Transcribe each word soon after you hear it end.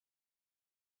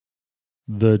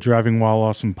The Driving While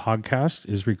Awesome podcast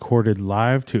is recorded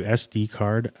live to SD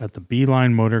card at the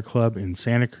Beeline Motor Club in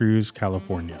Santa Cruz,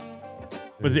 California.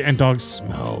 And dogs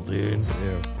smell, dude. They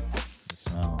do. They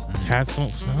smell. Cats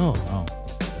don't smell. No,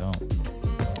 they don't.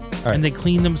 All right. And they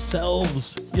clean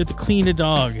themselves. You have to clean a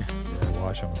dog. Yeah,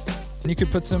 wash them. And you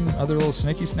could put some other little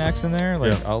snicky snacks in there.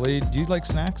 Like, Ollie, do you like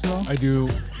snacks at all? I do.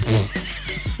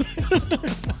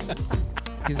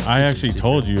 I actually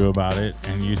told you about it,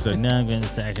 and you said, no, I'm going to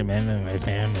Sacramento with my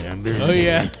family. I'm busy. Oh,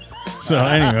 yeah. So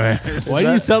anyway. Why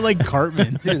do you sound like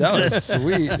Cartman? Dude, that was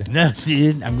sweet. No,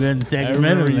 dude, I'm going to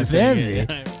Sacramento with my family.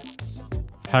 family.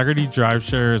 Hagerty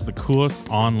DriveShare is the coolest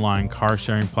online car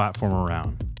sharing platform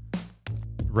around.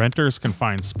 Renters can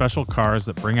find special cars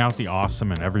that bring out the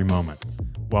awesome in every moment,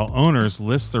 while owners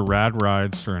list their rad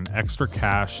rides to earn extra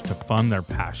cash to fund their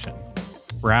passion.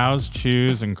 Browse,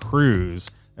 choose, and cruise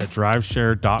at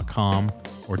driveshare.com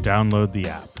or download the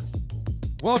app.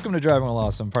 Welcome to Driving While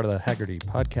Awesome, part of the Hagerty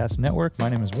Podcast Network. My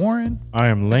name is Warren. I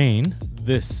am Lane.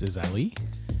 This is Ali.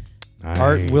 Nice.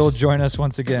 Art will join us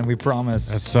once again, we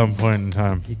promise. At some point in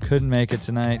time. He couldn't make it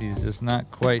tonight. He's just not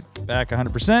quite back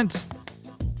 100%.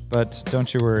 But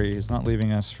don't you worry, he's not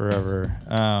leaving us forever.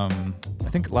 I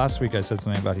think last week I said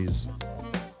something about he's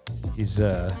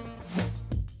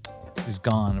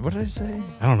gone. What did I say?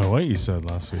 I don't know what you said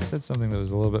last I week. said something that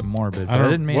was a little bit morbid, but I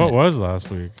didn't mean What it. was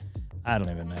last week? I don't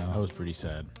even That know. was pretty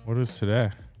sad. What is today?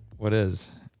 What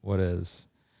is?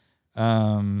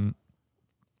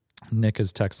 Nick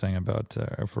is texting about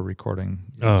if we're recording.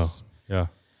 Yes. Oh, yeah.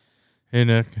 Hey,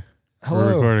 Nick. Hello.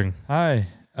 We're recording. Hi.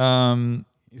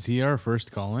 Is he our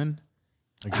first call-in?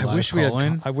 Like I live wish we had.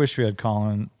 call-in? I wish we had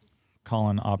call-in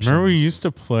options. Remember we used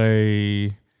to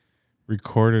play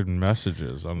recorded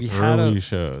messages on early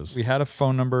shows. We had a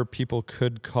phone number people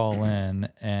could call in,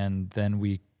 and then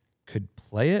we could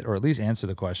play it or at least answer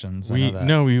the questions. We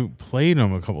played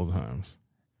them a couple times.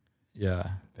 Yeah.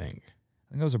 I think.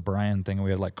 I think that was a Brian thing.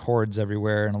 We had like cords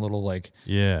everywhere and a little like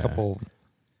couple.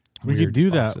 We weird could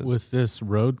do boxes. that with this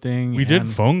road thing. We did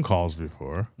and phone calls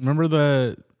before. Remember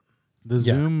the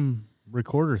Zoom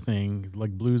recorder thing,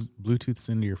 like Bluetooths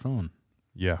into your phone.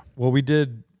 Yeah. Well, we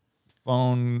did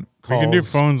phone calls. We can do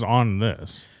phones on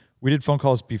this. We did phone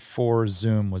calls before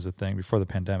Zoom was a thing, before the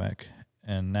pandemic,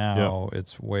 and now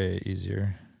it's way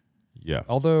easier. Yeah.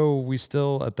 Although we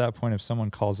still, at that point, if someone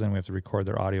calls in, we have to record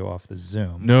their audio off the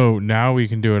Zoom. No, now we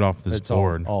can do it off this It's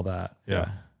board. all that. Yeah.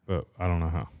 But I don't know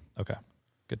how. Okay.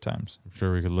 Good times. I'm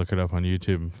sure we could look it up on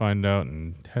YouTube and find out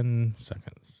in 10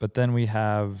 seconds. But then we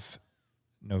have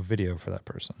no video for that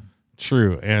person.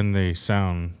 True. And they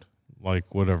sound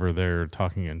like whatever they're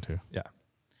talking into. Yeah.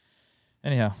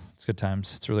 Anyhow, it's good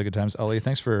times. It's really good times. Ollie,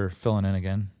 thanks for filling in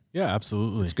again. Yeah,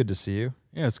 absolutely. It's good to see you.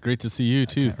 Yeah, it's great to see you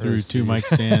too can't through really see two you. mic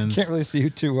stands, Can't really see you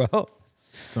too well.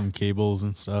 some cables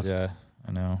and stuff. Yeah,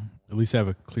 I know. At least have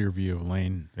a clear view of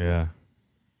Lane. Yeah.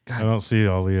 God. I don't see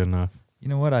Ollie enough. You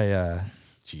know what? I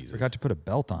Jesus. forgot to put a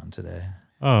belt on today.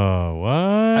 Oh, what?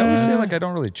 I always say like I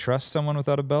don't really trust someone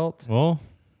without a belt. Well,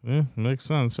 yeah, makes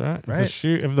sense, right? Right.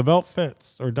 If the belt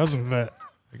fits or doesn't fit.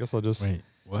 I guess I'll just Wait,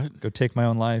 what? go take my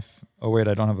own life. Oh wait,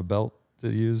 I don't have a belt to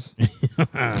use. You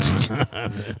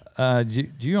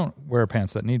don't wear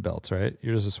pants that need belts, right?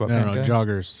 You're just a sweatpant No, guy?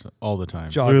 joggers all the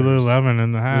time. Joggers. Lululemon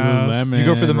in the house. Lululemon. You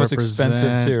go for the most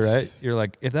expensive represent. too, right? You're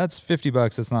like, if that's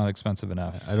 $50, it's not expensive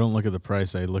enough. I don't look at the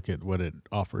price. I look at what it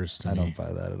offers to I me. don't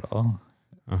buy that at all.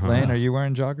 Uh-huh. Lane, are you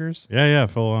wearing joggers? Yeah,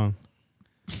 full on.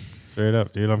 Straight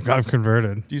up, dude. I've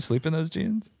converted. Do you sleep in those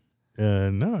jeans?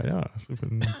 No, I don't. I sleep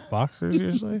in boxers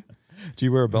usually. Do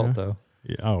you wear a belt Yeah. though?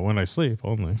 Yeah. Oh, when I sleep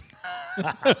only.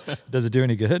 Does it do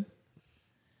any good?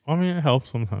 I mean, it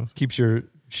helps sometimes. Keeps your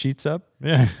sheets up?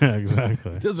 Yeah,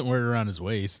 exactly. He doesn't wear it around his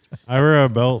waist. I wear a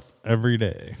belt every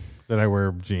day that I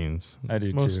wear jeans. I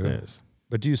do most too. days.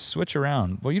 But do you switch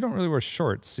around? Well, you don't really wear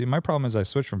shorts. See, my problem is I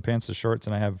switch from pants to shorts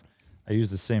and I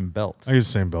use the same belt. I use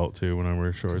the same belt too when I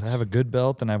wear 'Cause shorts. I have a good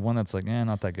belt and I have one that's like,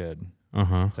 not that good.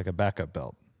 Uh-huh. It's like a backup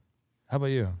belt. How about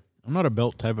you? I'm not a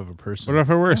belt type of a person. But if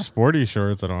I wear sporty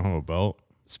shorts, I don't have a belt.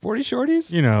 Sporty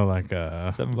shorties? You know, like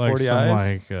 740 some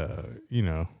eyes? you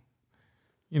know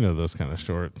those kind of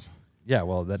shorts. Yeah,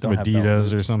 well, that Some don't have belt Adidas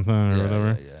or loops. something or Yeah,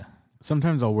 whatever. Yeah.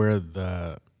 Sometimes I'll wear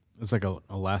it's like a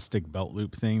elastic belt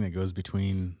loop thing that goes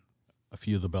between a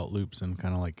few of the belt loops and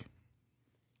kind of like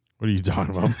What are you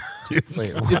talking about?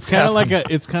 Wait, it's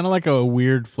kind of like a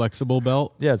weird flexible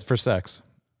belt. yeah, it's for sex.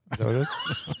 Is that what it is?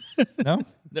 No?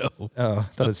 No. Oh,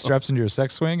 that it straps into your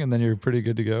sex swing and then you're pretty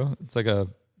good to go. It's like a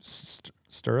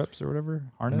stirrups or whatever,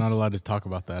 I'm harness. not allowed to talk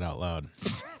about that out loud.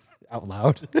 Out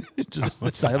loud,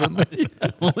 just silently,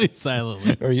 Only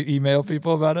silently. or you email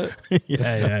people about it.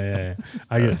 Yeah.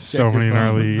 I get so many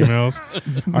gnarly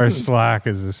emails. Our Slack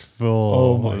is just full.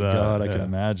 Oh my of that. god, I Yeah. can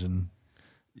imagine.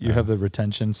 You have the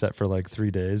retention set for like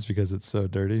 3 days because it's so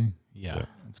dirty. Yeah.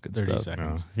 That's good 30 stuff. No,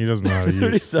 seconds. he doesn't know how to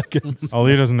 30 use. seconds.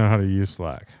 Ali doesn't know how to use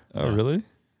Slack. Oh, really?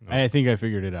 I think I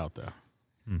figured it out, though.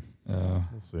 Oh.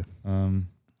 We'll see.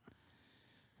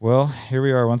 Well, here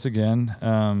we are once again.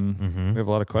 Mm-hmm. We have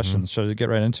a lot of questions. Shall we get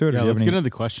right into it? or Yeah, do you have let's any- get into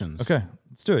the questions. Okay,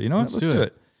 let's do it. You know what? Let's Let's do do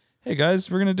it. it. Hey, guys,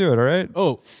 we're going to do it, all right?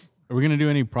 Oh, are we going to do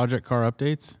any Project Car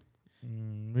updates?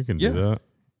 We can Yeah. do that.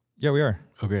 Yeah, we are.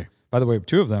 Okay. By the way,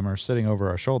 2 of them are sitting over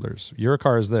our shoulders. Your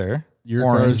car is there. Your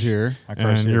car Orange. is here. My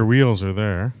car's And here. your wheels are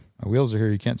there. My wheels are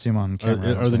here. You can't see them on Are, camera. I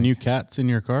don't are the think. new cats in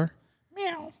your car?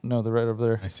 No, they're right over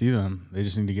there. I see them. They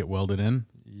just need to get welded in.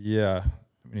 Yeah,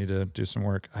 we need to do some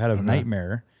work. I had a Okay.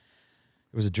 nightmare.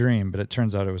 It was a dream, but it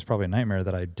turns out it was probably a nightmare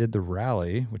that I did the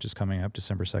rally, which is coming up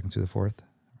December 2nd through the 4th.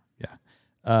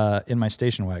 Yeah. In my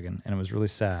station wagon, and it was really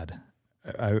sad.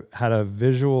 I had a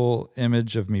visual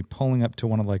image of me pulling up to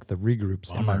one of like the regroups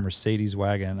in my Bummer. Mercedes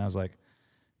wagon, and I was like,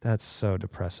 that's so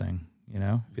depressing, you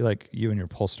know? Be like you and your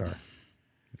Polestar.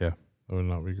 Yeah, that would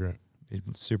not be great. Be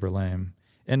super lame.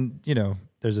 And, you know,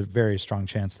 there's a very strong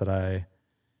chance that I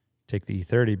take the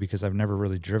E30 because I've never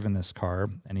really driven this car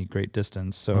any great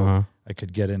distance. So Uh-huh. I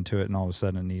could get into it and all of a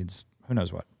sudden it needs who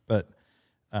knows what. But,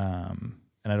 and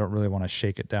I don't really want to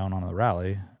shake it down on the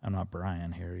rally. I'm not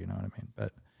Brian here, you know what I mean?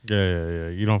 But Yeah.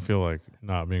 You don't feel like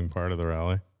not being part of the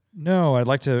rally. no, I'd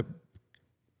like to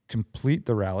complete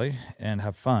the rally and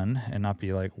have fun and not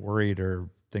be like worried or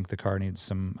think the car needs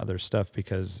some other stuff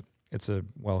because it's a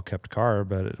well-kept car,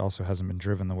 but it also hasn't been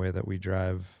driven the way that we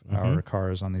drive our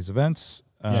cars on these events.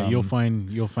 Yeah, you'll find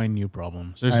new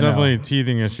problems. There's I know. definitely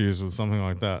teething issues with something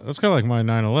like that. That's kind of like my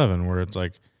 911, where it's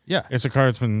like, Yeah. it's a car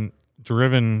that's been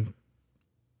driven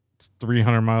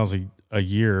 300 miles a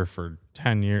year for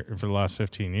 10 years, for the last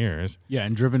 15 years. Yeah,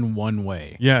 and driven one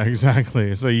way. Yeah,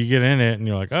 exactly. So you get in it and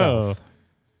you're like, oh, South.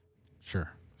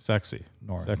 Sure. sexy,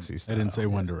 North. sexy I stuff. didn't say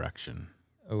one direction.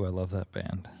 Oh, I love that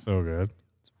band. So good.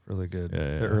 Really good.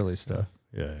 Yeah, The early stuff.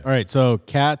 Yeah. All right, so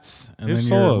cats, and His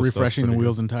then solo you're stuff's refreshing the pretty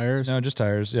wheels and tires. No, just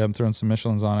tires. Yeah, I'm throwing some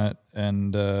Michelins on it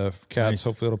and cats. Nice.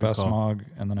 Hopefully it'll Good pass call. smog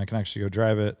and then I can actually go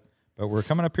drive it. But we're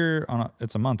coming up here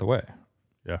it's a month away.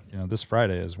 Yeah. You know, this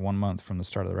Friday is 1 month from the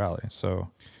start of the rally. So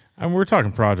And we're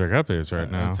talking project updates right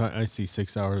now. I see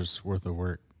 6 hours worth of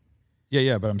work.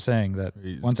 yeah, but I'm saying that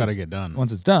It's once got to it's get done.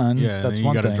 once it's done, Yeah, that's then you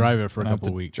one gotta thing. drive it for a And I have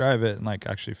couple to weeks. Drive it and like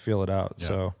actually feel it out. Yeah.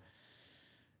 So,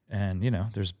 and you know,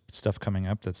 there's stuff coming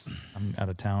up that's I'm out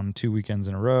of town 2 weekends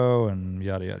in a row and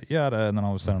yada yada yada, and then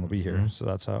all of a sudden it'll be here. Mhm. So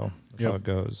that's how Yep. it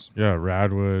goes. Yeah,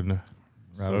 Radwood,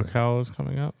 Radwood. SoCal is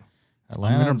coming up.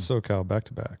 Atlanta gonna- and SoCal back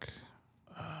to back.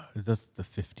 That's the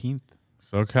 15th,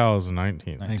 SoCal is the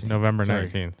 19th, 19th. November Sorry.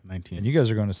 19th. 19th. And you guys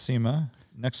are going to SEMA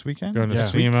next weekend. Going to Yeah.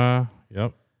 SEMA.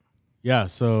 Yep. Yeah,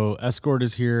 so Escort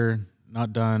is here,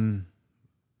 not done,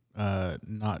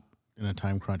 not in a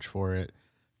time crunch for it.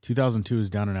 2002 is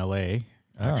down in LA,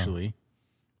 actually,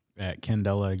 at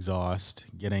Candela Exhaust,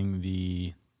 getting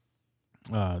the,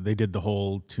 they did the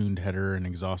whole tuned header and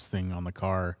exhaust thing on the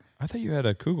car. I thought you had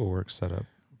a Kugelworks set up.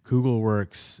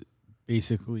 Kugelworks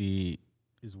basically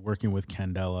is working with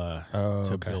Candela Oh,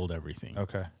 to okay. build everything.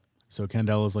 Okay. So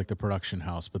Candela is like the production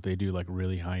house, but they do like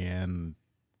really high-end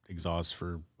exhaust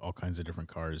for all kinds of different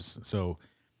cars. So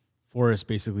Forrest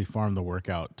basically farmed the work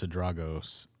out to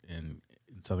Dragos in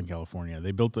Southern California.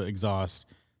 They built the exhaust.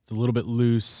 It's a little bit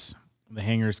loose. The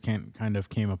hangers kind of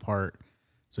came apart.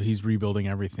 So he's rebuilding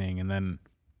everything. And then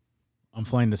I'm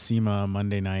flying to SEMA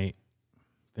Monday night,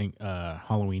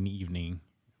 Halloween evening,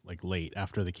 like late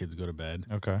after the kids go to bed.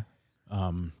 Okay.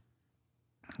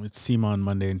 It's SEMA on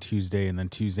Monday and Tuesday, and then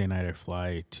Tuesday night I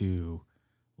fly to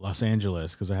Los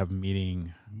Angeles because I have a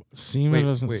meeting. SEMA Wait,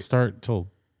 doesn't wait. start till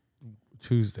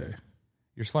Tuesday.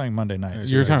 You're flying Monday night.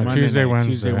 You're talking Monday Tuesday, night,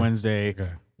 Wednesday. Tuesday, Wednesday. Okay.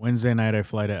 Wednesday night I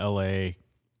fly to LA.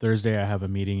 Thursday I have a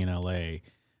meeting in LA.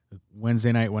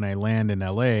 Wednesday night when I land in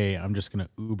LA, I'm just gonna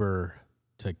Uber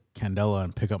to Candela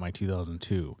and pick up my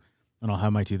 2002, and I'll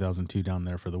have my 2002 down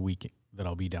there for the week that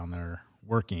I'll be down there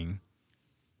working.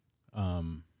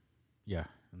 Yeah,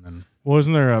 and then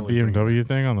Wasn't there a Probably bring BMW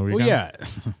thing on the weekend? oh yeah,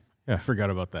 Yeah. I forgot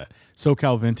about that.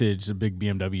 SoCal Vintage, a big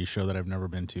BMW show that I've never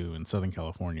been to in Southern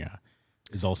California,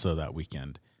 is also that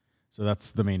weekend. So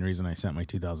that's the main reason I sent my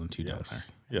 2002 down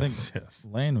there. Yes.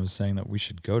 Lane was saying that we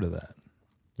should go to that.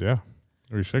 Yeah.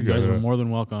 We should You go guys to are it. more than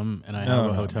welcome, and I No, have a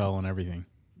no, hotel and everything.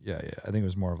 Yeah, yeah. I think it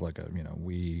was more of like a,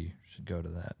 we should go to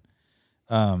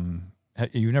that.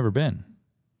 You've never been.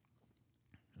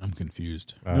 I'm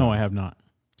confused. Uh, No, I have not.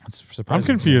 It's I'm surprising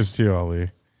to me. confused too,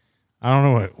 Ali. I don't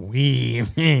know what we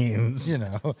means. You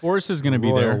know, Forrest is going to be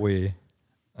royal there. we.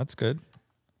 That's good.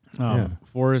 Yeah.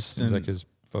 Forrest Seems and like his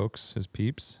folks, his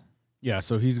peeps. yeah,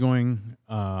 so he's going.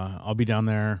 I'll be down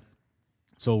there.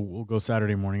 So we'll go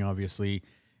Saturday morning, obviously.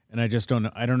 And I just don't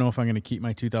know. I don't know if I'm going to keep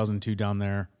my 2002 down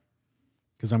there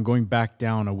because I'm going back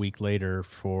down a week later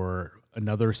for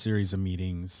another series of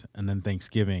meetings and then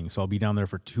Thanksgiving. So I'll be down there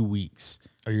for 2 weeks.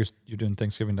 Are you doing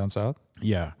Thanksgiving down south?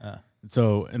 Yeah.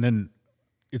 So, and then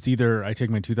it's either I take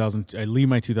my I leave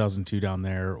my 2002 down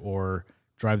there or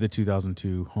drive the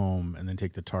 2002 home and then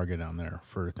take the Targa down there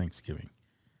for Thanksgiving.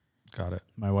 Got it.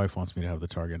 My wife wants me to have the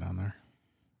Targa down there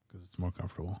because it's more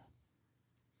comfortable.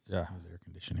 Yeah. Has air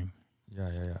conditioning.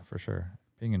 Yeah, for sure.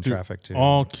 Being in Do traffic too.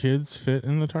 All kids fit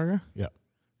in the Targa? Yeah.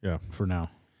 Yeah. For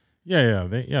now. Yeah.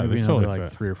 They Maybe they another totally like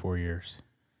fit. 3 or 4 years.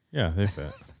 Yeah, they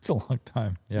fit. It's a long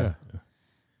time. Yeah,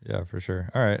 for sure.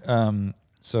 All right.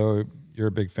 So you're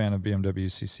a big fan of BMW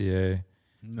CCA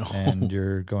No. and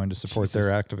you're going to support Jesus.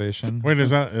 their activation. Wait, is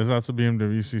that the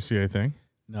BMW CCA thing?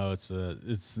 No,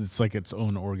 it's like its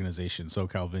own organization.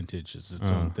 SoCal Vintage is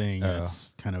its own thing. And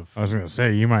it's kind of I was gonna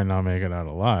say you might not make it out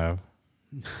alive.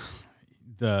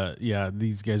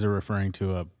 these guys are referring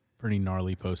to a pretty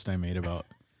gnarly post I made about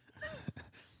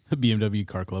the BMW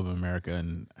Car Club of America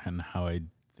and how I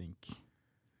think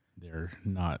they're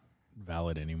not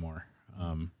valid anymore.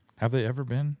 Have they ever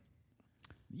been?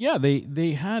 Yeah,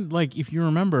 they had, like, if you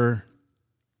remember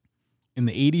in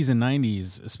the 80s and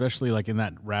 90s, especially like in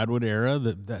that Radwood era,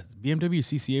 that BMW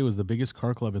CCA was the biggest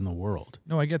car club in the world.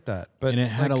 No, I get that. But And it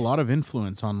had like, a lot of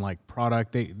influence on like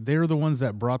product. They're the ones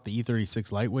that brought the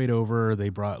E36 lightweight over. They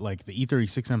brought like the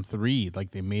E36 M3,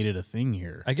 like they made it a thing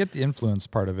here. I get the influence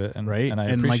part of it, and Right. and I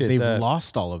like appreciate they've that.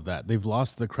 lost all of that. They've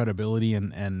lost the credibility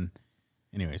and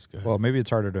anyways, go ahead. Well, maybe it's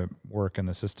harder to work in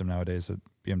the system nowadays that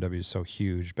BMW is so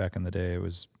huge. Back in the day, it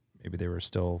was maybe they were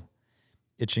still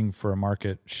itching for a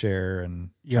market share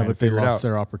and yeah, trying but to they figure it lost out.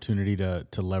 their opportunity to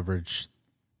leverage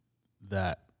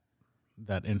that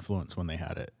influence when they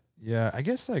had it. Yeah, I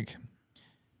guess like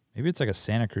maybe it's like a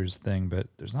Santa Cruz thing, but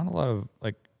there's not a lot of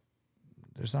I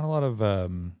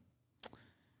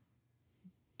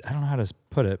don't know how to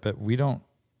put it, but we don't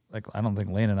I don't think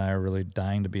Lane and I are really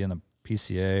dying to be in the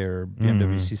PCA or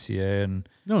BMW CCA, and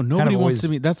No, nobody wants always- to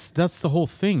be. That's the whole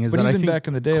thing. Is But that I even think back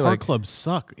in the day, car like- clubs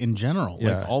suck in general.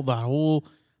 Yeah. Like all the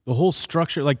whole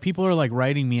structure. Like people are like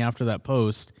writing me after that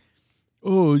post.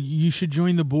 Oh, you should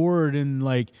join the board, and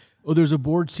like, oh, there's a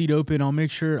board seat open. I'll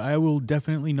make sure. I will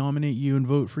definitely nominate you and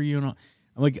vote for you. And I'm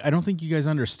like, I don't think you guys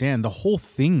understand. The whole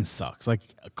thing sucks. Like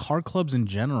car clubs in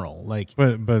general. Like,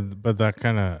 But that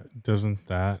kind of doesn't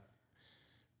that.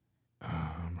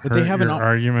 But they hurt have an your op-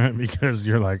 argument because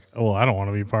you're like, oh, well, I don't want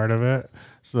to be part of it.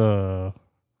 So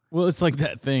well, it's like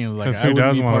that thing. It's like 'Cause I who wouldn't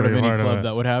doesn't be wanna part of be any part of club it?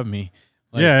 that would have me.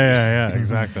 Like, yeah,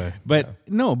 exactly. But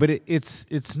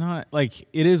it's not like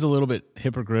it is a little bit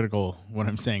hypocritical what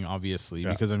I'm saying, obviously,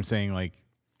 Yeah. because I'm saying like,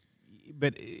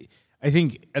 but I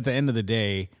think at the end of the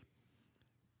day,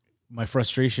 my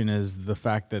frustration is the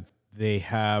fact that they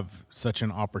have such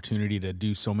an opportunity to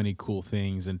do so many cool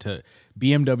things, and to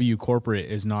BMW corporate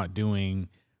is not doing,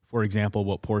 for example,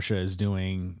 what Porsche is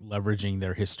doing, leveraging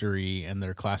their history and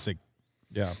their classic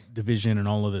division and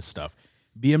all of this stuff.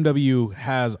 BMW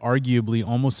has arguably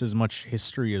almost as much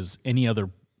history as any other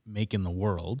make in the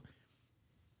world,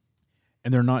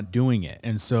 and they're not doing it.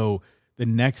 And so the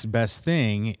next best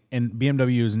thing, and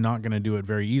BMW is not going to do it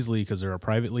very easily because they're a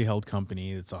privately held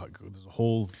company. There's a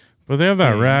whole, But they have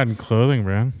that thing. rad clothing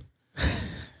brand.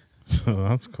 So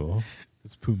that's cool.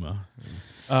 it's Puma.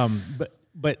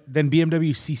 But then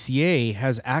BMW CCA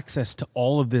has access to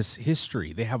all of this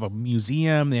history. They have a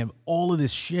museum. They have all of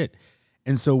this shit.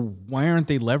 And so why aren't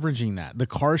they leveraging that? The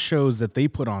car shows that they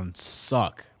put on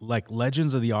suck. Like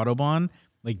Legends of the Autobahn,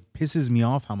 like pisses me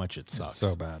off how much it sucks.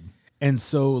 so bad. And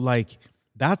so like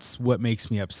that's what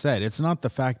makes me upset. It's not the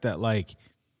fact that like,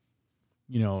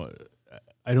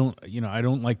 I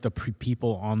don't like the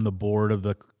people on the board of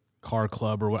the car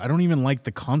club or what. I don't even like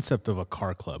the concept of a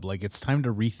car club. Like it's time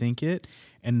to rethink it.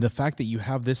 And the fact that you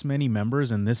have this many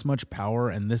members and this much power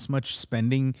and this much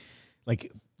spending,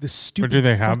 like the stupid But do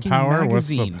they have fucking power?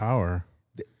 magazine. What's the power?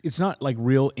 It's not like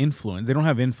real influence. They don't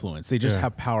have influence. They just Yeah.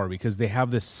 have power because they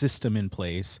have this system in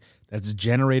place that's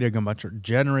generating a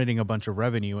bunch of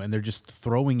revenue, and they're just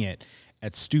throwing it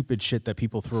at stupid shit that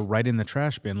people throw right in the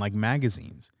trash bin, like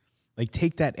magazines. Like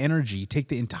take that energy, take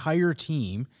the entire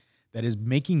team that is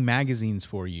making magazines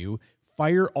for you,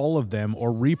 fire all of them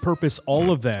or repurpose all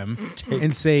of them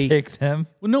and say, take them.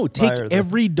 well, no, fire take them.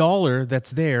 every dollar that's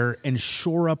there and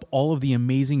shore up all of the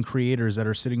amazing creators that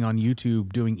are sitting on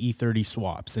YouTube doing E30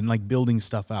 swaps and like building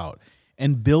stuff out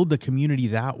and build the community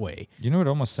that way. You know what it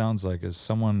almost sounds like is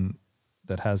someone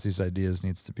that has these ideas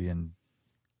needs to be in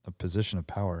a position of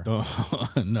power. Oh,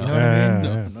 no, You know what I mean?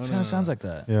 Yeah. It kind of sounds like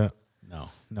that. Yeah.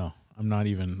 no. I'm not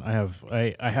even. I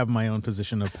have my own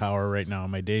position of power right now in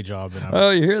my day job, and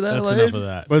Oh, you hear that? that's Lade? enough of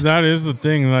that. But that is the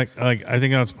thing. Like I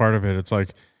think that's part of it. It's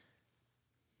like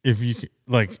if you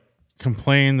like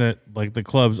complain that like the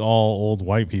club's all old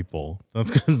white people,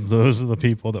 that's because those are the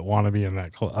people that want to be in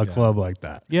that club like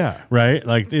that. Yeah, Right.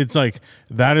 Like it's like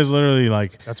that is literally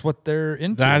like That's what they're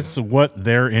into. that's what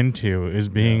they're into is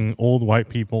being old white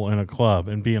people in a club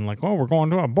and being like, oh, we're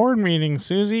going to a board meeting,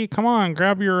 Susie. Come on,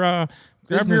 grab your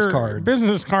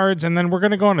business cards, and then we're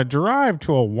gonna go on a drive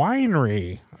to a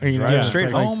winery. You know, drive it's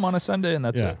straight like- home on a Sunday, and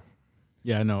that's Yeah. it.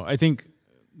 yeah. No, I think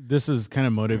this has kind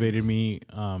of motivated me.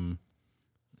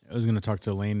 I was going to talk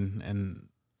to Lane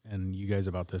and you guys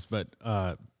about this, but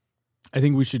I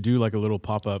think we should do like a little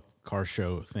pop-up car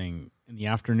show thing in the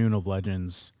afternoon of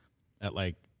Legends at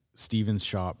like Steven's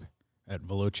shop at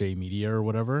Veloce Media or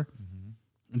whatever.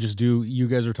 And just do, you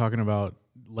guys are talking about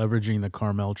leveraging the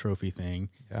Carmel Trophy thing.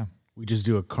 Yeah. We just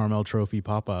do a Carmel Trophy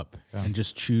pop-up and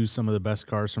just choose some of the best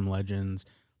cars from Legends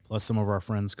plus some of our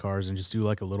friends' cars and just do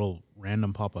like a little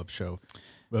random pop-up show.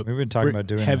 But We've been talking about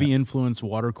doing heavy that. influence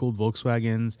water-cooled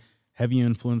Volkswagens, heavy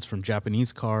influence from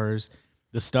Japanese cars,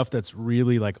 the stuff that's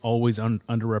really like always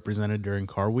underrepresented during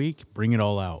Car Week. Bring it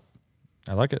all out.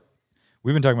 I like it.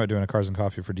 We've been talking about doing a Cars and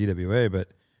Coffee for DWA, but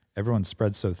everyone's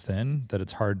spread so thin that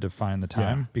it's hard to find the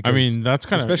time. I mean, that's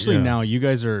kind of Especially now, you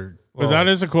guys are. But that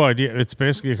is a cool idea. It's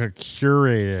basically like a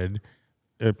curated,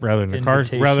 rather than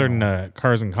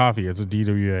cars and coffee. It's a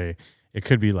DWA. It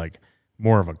could be like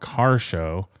more of a car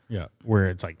show. Yeah, where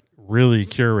it's like really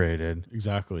curated,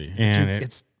 exactly. and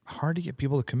it's hard to get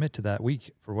people to commit to that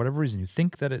week for whatever reason. You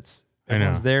think that it's I know.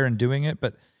 everyone's there and doing it,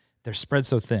 but they're spread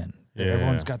so thin that Yeah.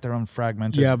 everyone's got their own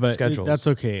fragmented Yeah, but schedules. that's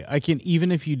okay. I can,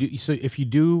 even if you do, so if you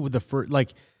do the first,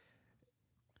 like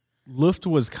Luft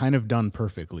was kind of done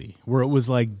perfectly, where it was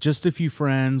like just a few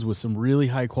friends with some really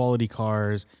high quality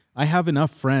cars. I have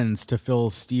enough friends to fill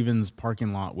Steven's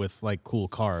parking lot with like cool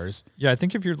cars Yeah, I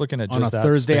think if you're looking at on just a that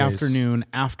Thursday space- afternoon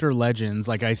after Legends.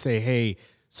 Like I say, hey,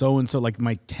 so and so, like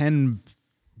my 10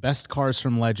 best cars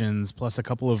from Legends plus a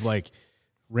couple of like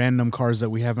random cars that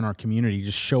we have in our community,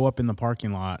 just show up in the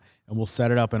parking lot and we'll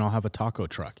set it up and I'll have a taco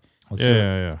truck. Let's do it.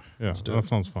 yeah. do That it.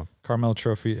 sounds fun. Carmel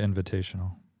Trophy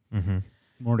Invitational.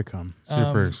 More to come.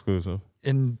 Super exclusive.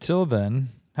 Until then,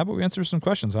 how about we answer some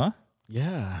questions, huh?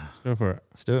 Yeah. Go for it.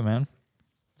 Let's do it, man.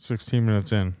 16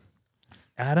 minutes in.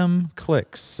 Adam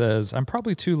Clicks says, I'm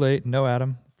probably too late. No,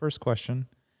 Adam. First question.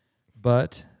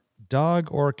 But dog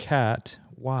or cat,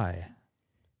 why?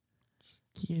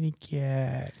 Kitty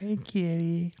cat. Hey,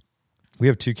 kitty. We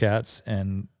have two cats,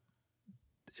 and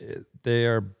they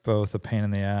are both a pain in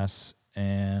the ass,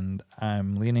 and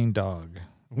I'm leaning dog.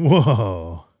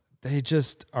 Whoa. They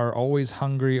just are always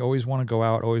hungry, always want to go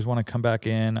out, always want to come back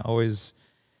in, always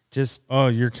just, Oh,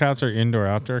 your cats are indoor,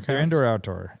 outdoor cats? they're indoor,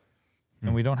 outdoor.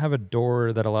 And we don't have a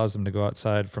door that allows them to go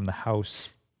outside from the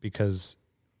house because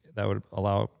that would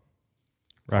allow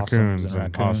Raccoons possums and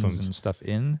raccoons possums. and stuff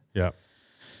in. Yeah.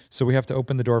 So we have to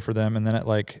open the door for them, and then at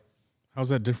like, How's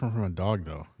that different from a dog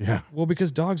though? Yeah. well,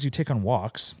 because dogs you take on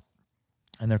walks,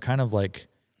 and they're kind of like,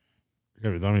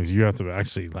 Yeah, but that means you have to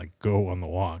actually like go on the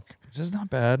walk. which is not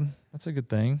bad. That's a good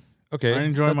thing. Okay, I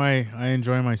enjoy let's my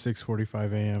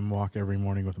 6:45 a.m. walk every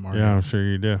morning with Mario. Yeah, I'm sure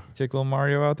you do. take little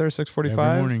Mario out there. 6:45.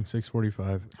 Every morning,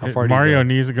 6:45. How far do you Mario go?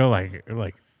 needs to go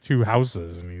like 2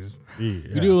 houses, and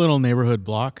We do a little neighborhood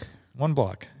block. 1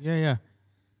 block. Yeah.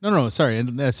 No, sorry.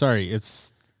 Sorry.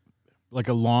 It's like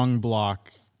a long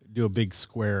block. Do a big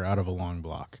square out of a long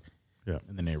block. Yeah.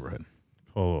 In the neighborhood.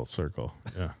 Pull a little circle.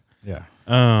 Yeah. Yeah.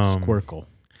 Um, Squircle.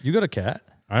 You got a cat?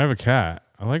 I have a cat.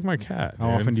 I like my cat. How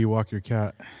dude. often do you walk your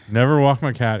cat? Never walk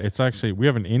my cat. It's actually, we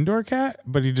have an indoor cat,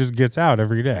 but he just gets out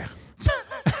every day.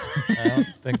 I don't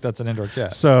think that's an indoor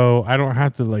cat. So I don't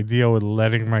have to like deal with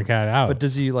letting my cat out. But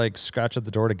does he like scratch at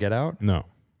the door to get out? No.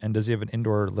 And does he have an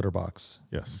indoor litter box?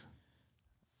 Yes.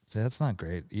 See, that's not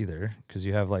great either because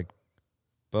you have like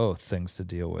both things to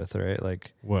deal with, right?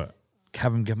 Like What?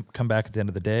 have him come back at the end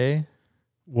of the day.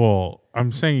 Well,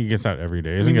 I'm saying he gets out every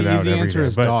day. He doesn't I mean, get the out easy every answer day,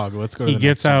 is but dog. Let's go to he the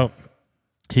gets next one. out.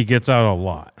 He gets out a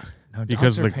lot. No,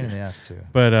 Because dogs are a the- pain in the ass too.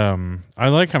 But I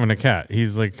like having a cat.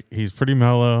 He's pretty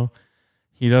mellow.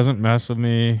 He doesn't mess with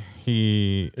me.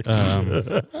 He's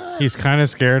kind of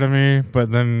scared of me,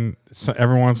 but then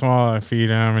every once in a while I feed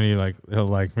him and he'll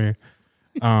like me.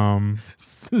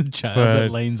 The child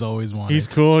that Lane's always wanted. He's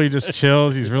cool. He just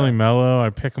chills. He's really mellow. I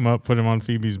pick him up, put him on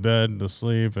Phoebe's bed to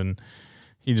sleep, and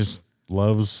he just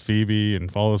loves Phoebe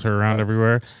and follows her around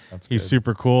everywhere. He's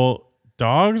super cool.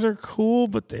 Dogs are cool,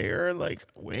 but they are like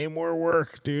way more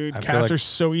work, dude. Cats are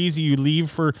so easy. We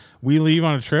leave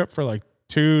on a trip for like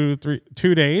 2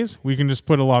 days. We can just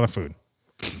put a lot of food.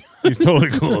 He's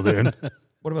totally cool, dude.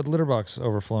 What about the litter box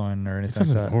overflowing or anything like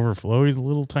Doesn't that? overflow. He's a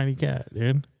little tiny cat,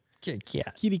 dude.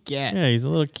 Kitty cat. Yeah, he's a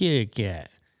little kitty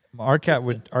cat. Our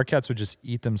cats would just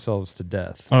eat themselves to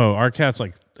death. Oh, our cat's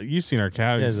like, you've seen our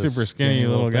cat. Yeah, He's a he's a super skinny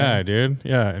little thing. guy, dude.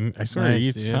 Yeah, and I swear he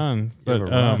eats a ton. But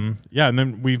yeah, and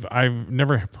then I've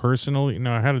never personally,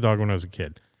 I had a dog when I was a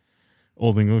kid.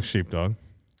 Old English sheepdog,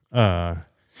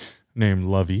 named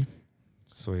Lovey.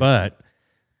 Sweet. But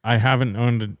I haven't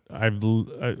owned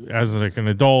as like an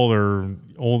adult or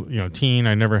old, teen.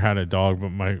 I never had a dog,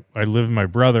 but I lived with my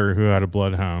brother who had a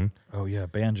bloodhound. Oh yeah,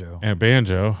 Banjo. And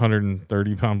Banjo,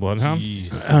 130-pound bloodhound.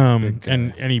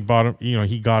 And he bought him.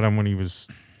 He got him when he was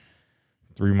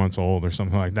 3 months old or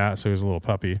something like that. So he was a little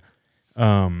puppy.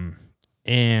 And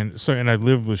I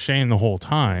lived with Shane the whole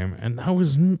time, and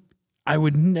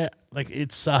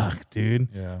it sucked, dude.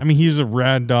 Yeah. I mean, he's a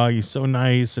rad dog. He's so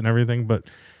nice and everything, but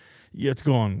you have to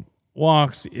go on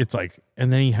walks. It's like,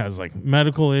 and then he has like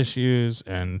medical issues,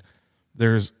 and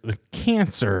there's the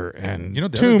cancer and the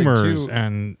tumors other thing too,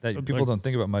 and that people don't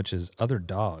think about much is other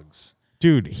dogs.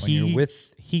 Dude,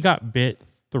 he got bit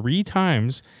 3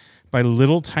 times by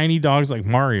little tiny dogs like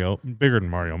Mario, bigger than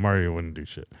Mario. Mario wouldn't do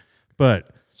shit, but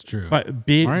it's true. But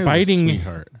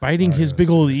biting his big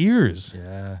old ears.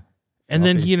 Yeah. And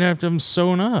then he'd have them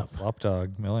sewn up. Flop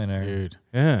dog, millionaire. Dude.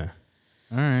 Yeah.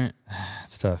 All right.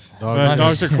 It's tough.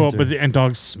 Dogs are cool, and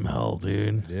dogs smell,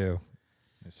 dude. They do.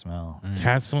 They smell. Right.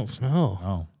 Cats don't smell.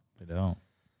 No, they don't. All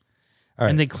right.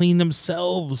 And they clean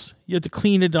themselves. You have to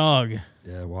clean a dog.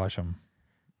 Yeah, wash them.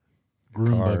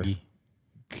 Groom buggy.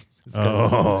 This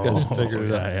guy's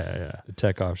figured it out. Yeah. The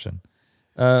tech option.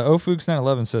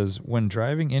 Ofuks911 says, when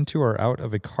driving into or out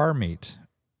of a car meet,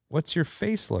 what's your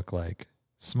face look like?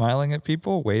 Smiling at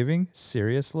people, waving,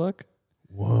 serious look?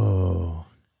 Whoa.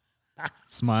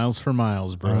 Smiles for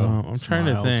miles, bro. I'm trying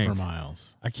to think. For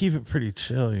miles. I keep it pretty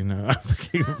chill, I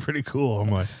keep it pretty cool. I'm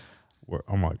like,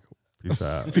 peace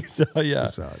out. Peace out, yeah.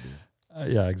 Peace out,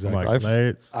 dude. Yeah, exactly. I'm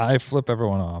like, I flip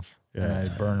everyone off. Yeah. And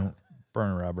I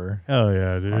burn rubber Hell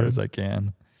yeah, dude. as hard as I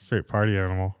can. Straight party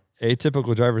animal.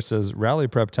 Atypical driver says, rally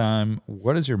prep time.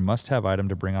 What is your must-have item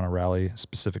to bring on a rally?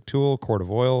 Specific tool, quart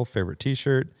of oil, favorite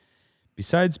t-shirt?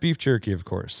 Besides beef jerky, of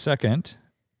course. Second,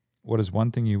 what is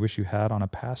one thing you wish you had on a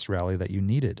past rally that you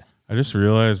needed? I just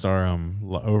realized our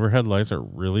overhead lights are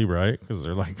really bright because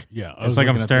they're like, it's like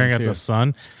I'm staring at the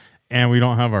sun, and we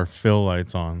don't have our fill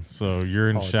lights on. So you're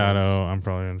in shadow. I'm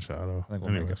probably in shadow. I think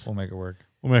we'll make it work.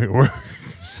 We'll make it work.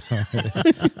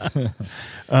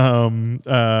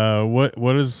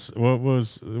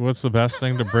 What's the best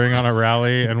thing to bring on a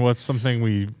rally, and what's something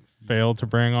we failed to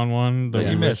bring on one that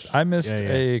you missed? I missed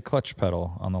Yeah. a clutch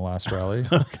pedal on the last rally.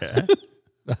 Okay.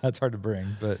 That's hard to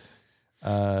bring, but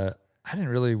I didn't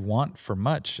really want for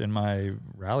much in my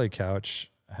rally couch.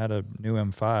 I had a new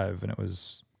M5 and it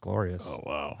was glorious. Oh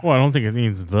wow. Well, I don't think it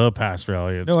means the past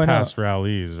rally. It's past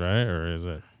rallies, right? Or is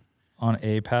it on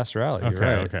a past rally? Okay. You're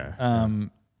right. Okay.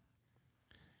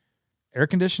 Air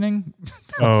conditioning.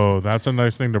 That's a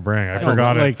nice thing to bring. I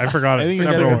forgot it. I forgot it. I think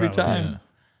it's every every time.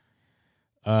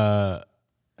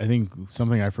 I think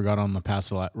something I forgot on the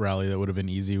past rally that would have been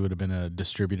easy would have been a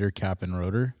distributor cap and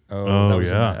rotor. That was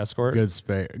in the Escort.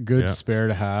 Good spare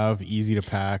to have, easy to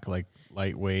pack, like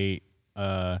lightweight.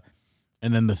 And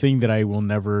then the thing that I will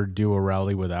never do a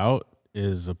rally without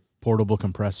is a portable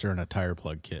compressor and a tire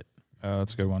plug kit. Oh,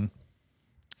 that's a good one.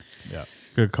 Yeah,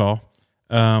 good call.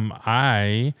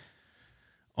 I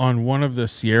on one of the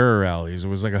Sierra rallies, it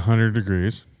was like 100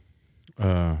 degrees.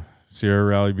 Sierra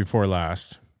rally before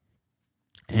last.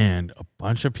 And a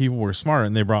bunch of people were smart,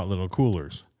 and they brought little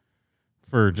coolers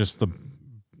for just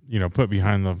put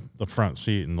behind the front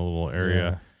seat in the little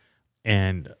area. Yeah.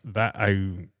 And that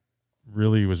I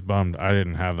really was bummed I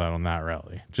didn't have that on that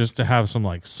rally. Just to have some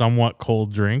like somewhat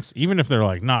cold drinks, even if they're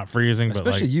like not freezing.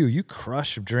 Especially but you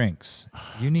crush drinks.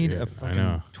 You need a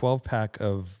fucking 12-pack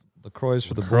of LaCroix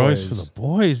for the boys. For the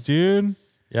boys, dude.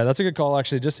 Yeah, that's a good call,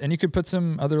 actually. And you could put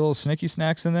some other little snicky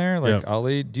snacks in there. Like,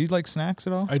 Ollie, do you like snacks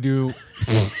at all? I do.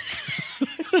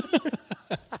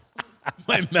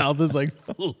 My mouth is like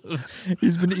full of.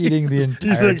 He's been eating the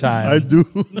entire time. I do.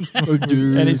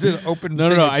 And he's an open. No.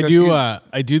 thing of I cookies. do.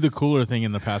 I do the cooler thing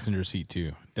in the passenger seat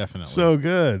too. Definitely. So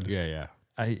good. yeah.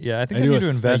 I think I I do need a to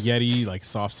invest. Yeti like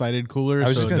soft-sided cooler. I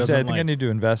was so just it gonna say, I doesn't, think I like- need to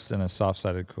invest in a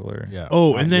soft-sided cooler. Yeah.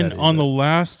 Oh, and then Yeti, on but- the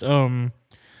last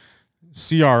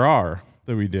CRR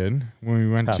that we did when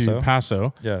we went Paso? to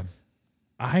Paso, Yeah.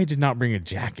 I did not bring a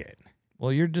jacket.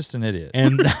 Well, you're just an idiot.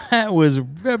 And that was a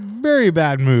very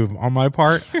bad move on my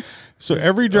part. So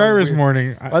every driver's weird.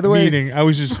 morning By the way- meeting, I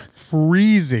was just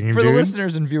freezing, For dude. the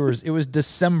listeners and viewers, it was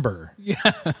December. Yeah,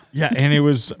 and it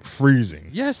was freezing.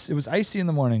 Yes, it was icy in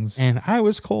the mornings. And I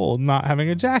was cold not having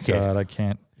a jacket. God, I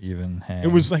can't even hang.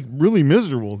 It was like really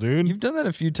miserable, dude. You've done that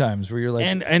a few times where you're like,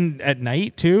 and at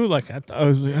night too, like I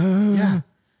was like, yeah.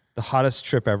 The hottest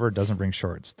trip ever doesn't bring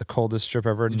shorts. The coldest trip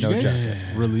ever, Did no you guys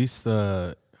jacket. release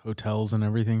the hotels and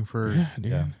everything for? yeah,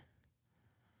 dude. Yeah.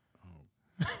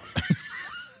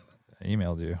 I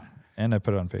emailed you, and I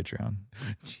put it on Patreon.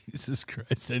 Jesus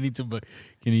Christ! I need to book.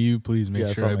 Can you please make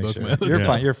Yes, sure I'll I make book sure. my? You're Yeah.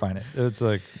 fine. You're fine. It's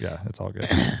like, yeah, it's all good.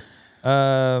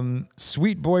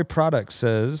 Sweet Boy Products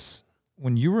says,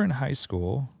 when you were in high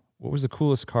school, what was the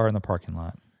coolest car in the parking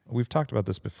lot? We've talked about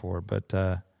this before, but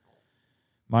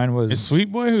mine was Is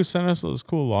Sweet Boy who sent us those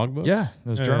cool logbooks? Yeah,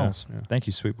 those Yeah, journals. yeah. Thank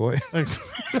you, Sweet Boy. Thanks.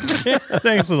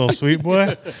 Thanks, little Sweet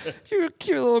Boy. You're a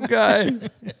cute little guy.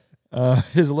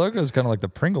 His logo is kind of like the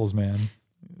Pringles man.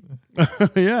 Yeah,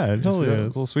 it You see totally that is.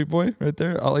 little Sweet Boy right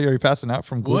there. Ollie, are you passing out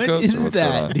from What glucose? or is what's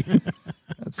going on? that? dude?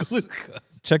 That's-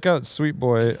 check out Sweet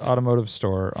Boy Automotive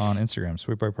Store on Instagram,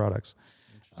 Sweet Boy Products.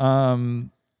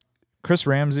 Chris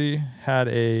Ramsey had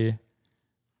a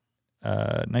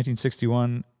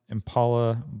 1961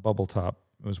 Impala bubble top.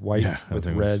 It was white with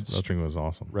that thing was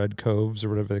awesome. red coves or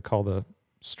whatever they call the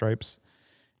stripes.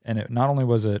 And it not only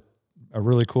was it a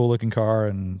really cool looking car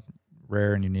and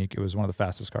rare and unique, it was one of the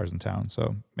fastest cars in town.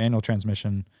 So manual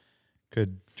transmission,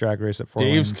 could drag race at 4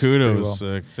 Dave's lanes Cuda pretty was well.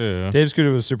 sick too. Dave's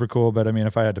Cuda was super cool, but I mean,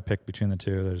 if I had to pick between the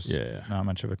two, there's Yeah. not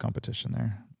much of a competition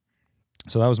there.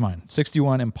 So that was mine.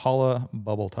 61 Impala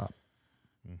bubble top.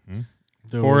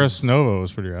 There Forest was- Nova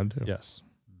was pretty rad too. Yes.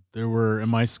 There were in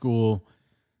my school.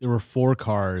 There were 4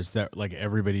 cars that like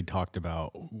everybody talked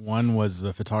about. One was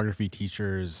the photography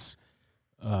teacher's.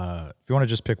 If you want to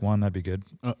just pick one, that'd be good.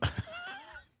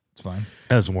 It's fine.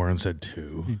 As Warren said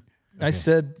too. I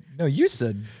said, no, you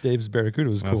said Dave's Barracuda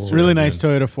was That's cool. true. Really nice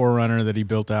Toyota 4Runner that he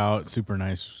built out. Super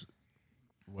nice,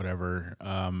 whatever.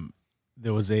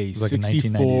 There was a was like a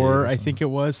 64, 1998 or I something. think it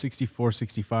was 64,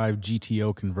 65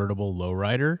 GTO convertible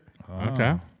lowrider.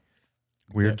 Okay.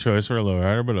 Weird choice for a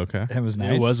lowrider, but okay. It was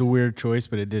nice. It was a weird choice,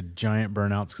 but it did giant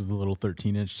burnouts because of the little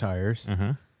 13-inch tires.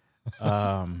 Uh-huh.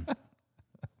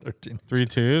 13.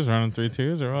 3.2s, running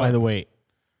 3.2s or what? By the way,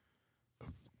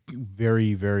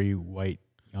 very, very white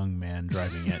young man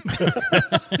driving it.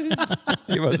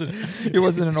 He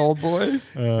wasn't an old boy.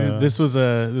 This was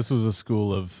a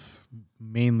school of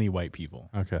mainly white people.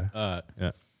 Okay.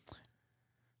 Yeah.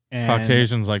 And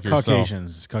Caucasians like yourself.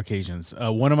 Caucasians.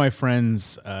 One of my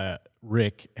friends,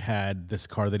 Rick, had this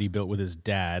car that he built with his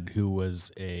dad, who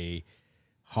was a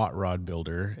hot rod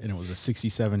builder, and it was a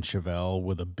 '67 Chevelle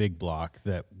with a big block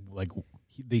that, like,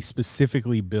 they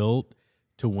specifically built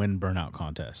to win burnout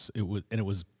contests. It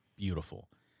was beautiful.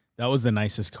 That was the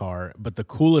nicest car, but the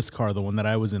coolest car, the one that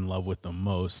I was in love with the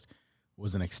most,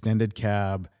 was an extended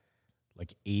cab,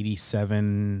 like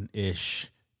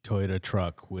 87-ish Toyota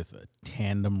truck with a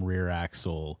tandem rear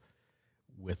axle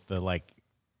with the like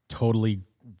totally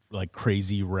like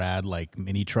crazy rad like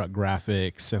mini truck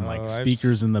graphics and like I've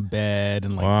speakers in the bed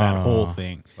and like Wow. that whole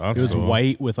thing. That's it was cool.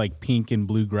 white with like pink and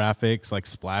blue graphics, like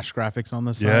splash graphics on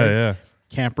the side. Yeah, yeah.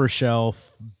 Camper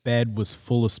shelf, bed was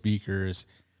full of speakers.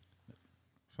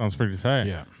 Sounds pretty tight.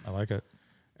 Yeah. I like it.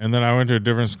 And then I went to a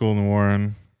different school in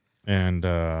Warren, and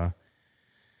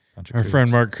Bunch of our creeps.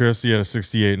 friend Mark Christie had a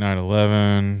 68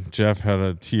 911. Jeff had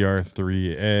a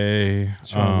TR3A.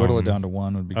 Just trying to whittle it down to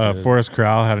one would be good. Forrest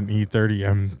Crowell had an E30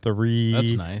 M3.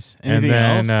 That's nice. And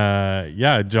Anything then, else?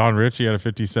 yeah, John Ritchie had a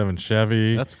 57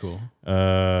 Chevy. That's cool.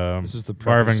 This is the preppy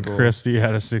Marvin school. Christie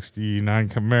had a 69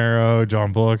 Camaro.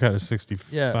 John Bullock had a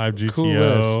 65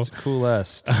 GTO.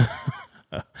 Coolest.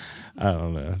 I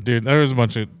don't know, dude. There was a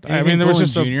bunch of. I Anything mean, there was cool in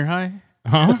just some. junior high.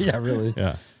 Huh? Yeah, really.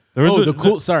 Yeah. There was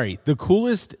The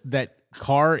coolest that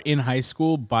car in high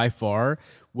school by far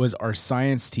was our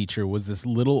science teacher. Was this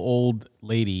little old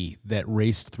lady that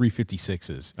raced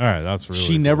 356s. All right, that's really.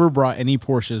 She never brought any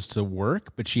Porsches to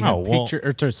work, but she had Oh, well- picture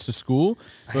or to school.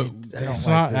 But It's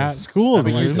not at school, I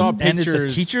mean, you dude. saw And it's a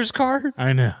pictures. teacher's car?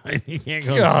 I know. You can't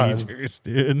go God. teachers,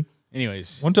 dude.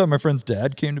 Anyways, One time my friend's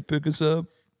dad came to pick us up.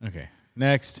 okay.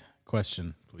 Next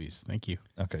question, please. Thank you.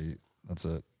 Okay, that's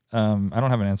it. I don't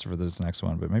have an answer for this next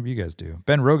one, but maybe you guys do.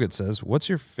 Ben Roget says, "What's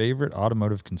your favorite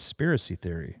automotive conspiracy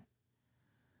theory?"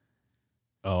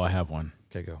 Oh, I have one.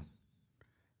 Okay, go.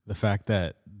 The fact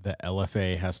that the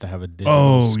LFA has to have a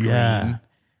digital screen. yeah.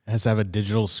 It has to have a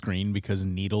digital screen because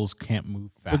needles can't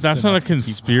move fast. But that's not a enough to keep-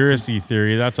 conspiracy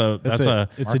theory. It's a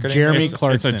marketing- Jeremy it's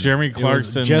Clarkson. a Jeremy It was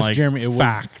Clarkson just like, Jeremy. It was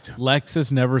fact.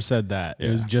 Lexus never said that. It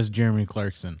was Yeah. just Jeremy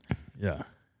Clarkson. Yeah.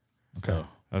 Okay. So,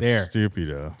 That's there.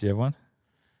 stupido. Do you have one?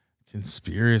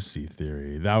 Conspiracy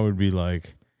theory. That would be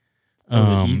like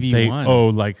Oh, the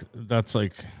EV1. like that's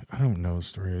like I don't know the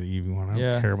story of the EV1. I don't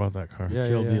Yeah. care about that car. Yeah,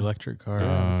 Killed yeah. the electric car.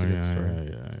 Yeah, that's a good yeah,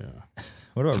 story. yeah.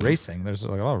 What about racing? There's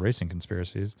like a lot of racing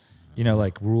conspiracies. You know,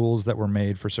 like rules that were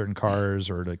made for certain cars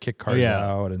or to kick cars yeah.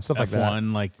 out and stuff like F1,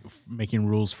 that. like making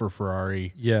rules for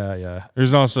Ferrari. Yeah, yeah.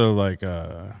 There's also like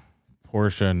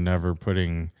Porsche never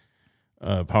putting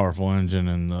a powerful engine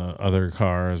in the other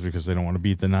cars because they don't want to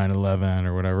beat the 911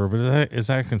 or whatever. But is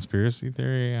that a conspiracy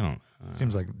theory? I don't know.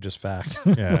 Seems like just fact.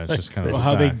 Yeah, it's just kind of Well,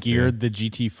 how they fact, geared the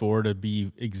GT4 to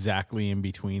be exactly in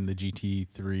between the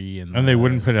GT3 and they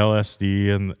wouldn't put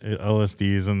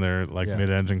LSDs in their like Yeah.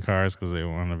 mid-engine cars because they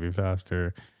want to be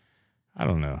faster. I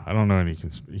don't know. I don't know any.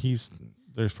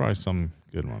 There's probably some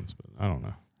good ones, but I don't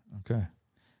know. Okay.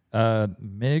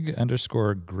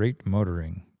 Mig_great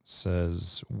motoring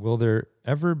says, "Will there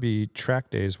ever be track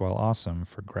days while awesome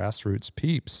for grassroots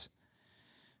peeps?"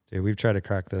 Dude, we've tried to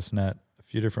crack this nut a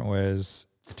few different ways.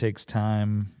 It takes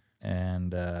time,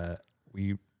 and I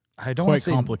don't want to quite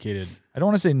say complicated. I don't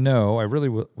want to say no. I really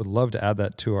would love to add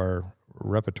that to our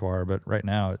repertoire, but right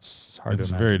now it's hard It's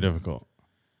to very imagine. difficult.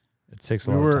 It takes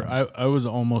a lot of time. I was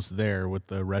almost there with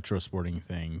the retro sporting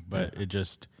thing, but it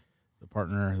just the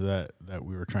partner that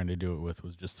we were trying to do it with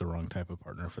was just the wrong type of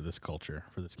partner for this culture,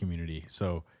 for this community.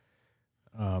 So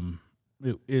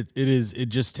it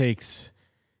just takes,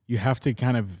 you have to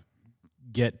kind of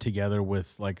get together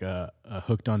with like a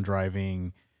Hooked on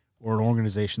Driving or an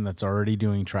organization that's already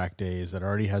doing track days, that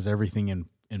already has everything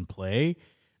in play,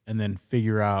 and then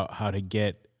figure out how to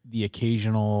get the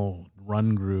occasional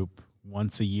run group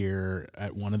once a year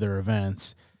at one of their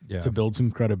events Yeah. to build some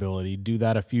credibility, do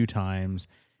that a few times,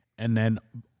 and then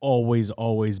always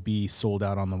be sold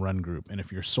out on the run group. And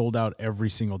if you're sold out every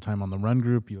single time on the run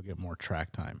group, you'll get more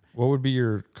track time. What would be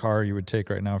your car you would take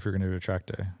right now if you're going to do a track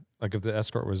day? Like if the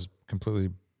Escort was completely,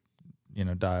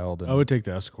 dialed. And, I would take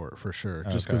the Escort for sure,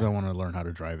 just because Okay. I want to learn how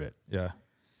to drive it. yeah.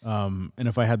 And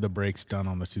if I had the brakes done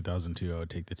on the 2002, I would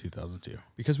take the 2002.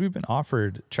 Because we've been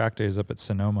offered track days up at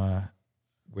Sonoma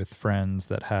with friends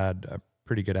that had a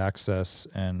pretty good access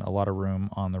and a lot of room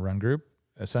on the run group.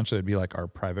 Essentially, it'd be like our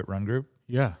private run group.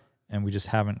 Yeah. And we just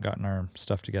haven't gotten our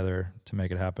stuff together to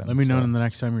make it happen. Let me know So the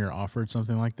next time you're offered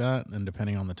something like that. And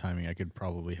depending on the timing, I could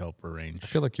probably help arrange. I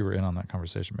feel like you were in on that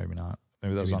conversation. Maybe not.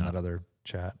 Maybe that was Maybe on not. that other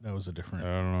chat. That was a I different.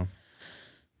 don't know.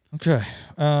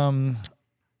 Okay.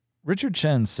 Richard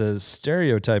Chen says,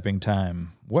 stereotyping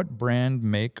time. What brand,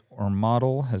 make, or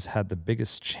model has had the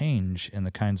biggest change in the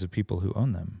kinds of people who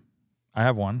own them? I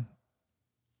have one.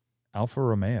 Alfa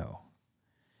Romeo.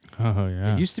 Oh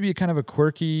yeah. It used to be kind of a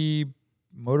quirky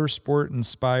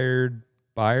motorsport-inspired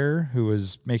buyer who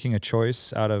was making a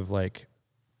choice out of like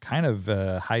kind of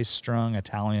a high-strung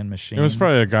Italian machine. It was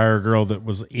probably a guy or girl that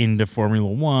was into Formula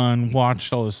One,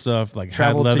 watched all this stuff, like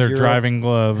Traveled to had leather Europe, driving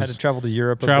gloves, had to travel to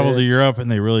Europe. traveled a to bit. Europe, and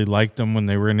they really liked them when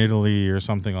they were in Italy or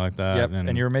something like that. Yep.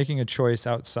 And you were making a choice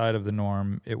outside of the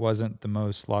norm. It wasn't the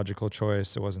most logical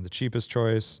choice. It wasn't the cheapest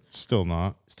choice. still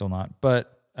not. Still not.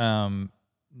 But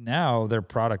now their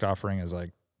product offering is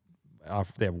like,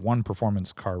 they have one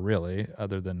performance car really,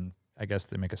 other than I guess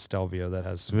they make a Stelvio that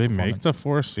has. Do they make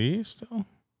performance. the 4C still?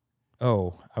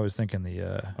 Oh, I was thinking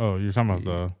the Oh, you're talking about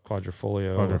the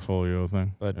Quadrifoglio, Quadrifoglio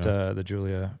thing. but Yeah. the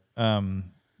Giulia.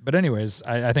 But anyways,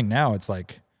 I think now it's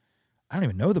like I don't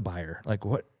even know the buyer. Like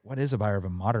what is a buyer of a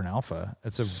modern Alpha?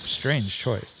 It's a strange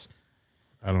choice.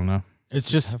 I don't know. It's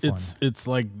just have one. it's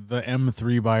like the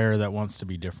M3 buyer that wants to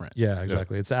be different. Yeah,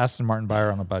 exactly. It's the Aston Martin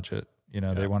buyer on a budget. They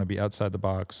Yeah. want to be outside the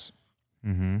box.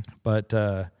 Mm-hmm. But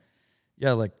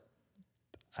yeah, like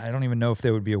I don't even know if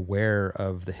they would be aware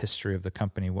of the history of the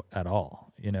company at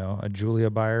all. A Giulia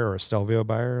buyer or a Stelvio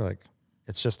buyer, like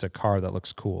it's just a car that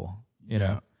looks cool. You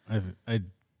know, The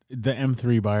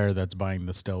M3 buyer that's buying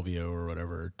the Stelvio or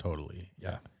whatever, totally.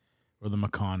 Yeah. Or the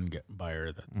Macan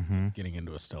buyer that's Mm-hmm. getting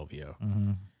into a Stelvio.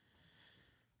 Mm-hmm.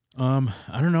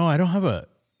 I don't know. I don't have a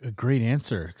great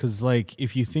answer because, like,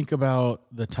 if you think about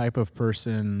the type of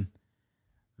person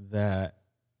that,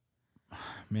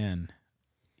 man,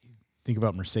 think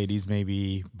about Mercedes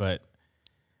maybe, but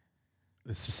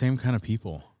it's the same kind of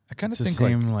people. I kind of It's the think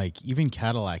same, like even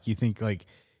Cadillac. You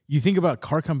think about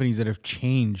car companies that have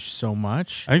changed so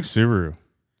much. I think Subaru.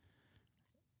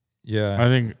 yeah. I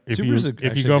think if Subaru's you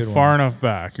actually a go good far one. enough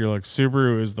back, you're like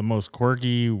Subaru is the most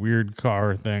quirky, weird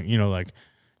car thing. You know, like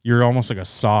you're almost like a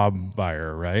Saab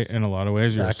buyer, right? In a lot of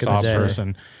ways, you're Back a in the Saab day.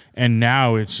 person, and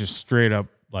now it's just straight up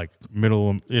like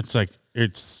middle. It's like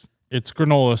it's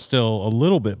granola still a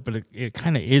little bit, but it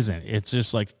kind of isn't. It's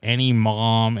just like any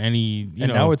mom, any you And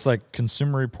know. now it's like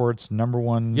Consumer Reports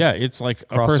 #1. Yeah, it's like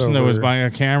a person that was crossover. buying a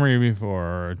Camry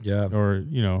before, Yeah. or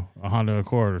you know, a Honda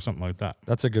Accord or something like that.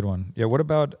 That's a good one. Yeah. What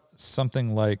about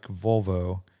something like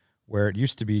Volvo, where it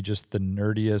used to be just the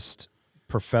nerdiest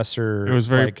professor? It was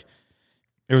very- like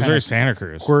It was kinda very Santa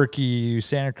Cruz. quirky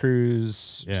Santa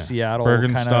Cruz, Yeah. Seattle kind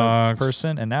of Birkenstocks.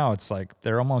 person, and now it's like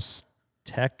they're almost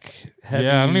tech heavy.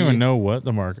 Yeah, I don't even know who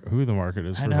the market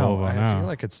is for I know. Volvo I now. feel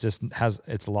like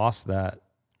it's lost that.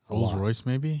 a Rolls lot. Royce,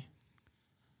 maybe.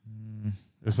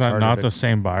 Is It's that harder not to- the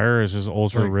same buyer? It's just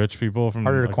ultra Like, rich people from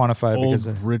Harder like, to quantify Old because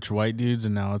rich white dudes,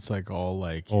 and now it's like all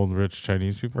like old rich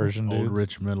Chinese people. Persian old dudes.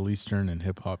 rich Middle Eastern and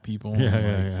hip hop people. Yeah, and,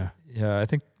 yeah, like, yeah. Yeah, I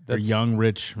think Or that's young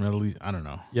rich Middle East. I don't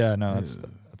know. Yeah, no, that's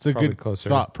It's a probably good, closer.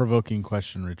 thought-provoking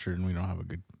question, Richard, and we don't have a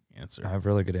good answer. I have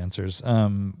really good answers.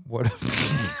 What?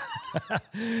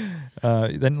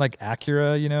 Then like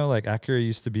Acura, like Acura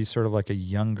used to be sort of like a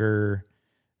younger,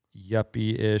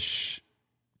 yuppie-ish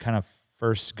kind of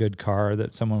first good car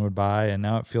that someone would buy, and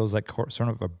now it feels like sort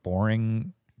of a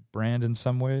boring brand in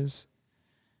some ways.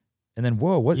 And then,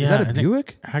 whoa, what is Yeah, that? A I think-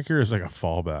 Buick? Acura is like a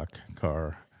fallback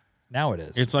car. Now it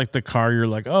is. It's like the car you're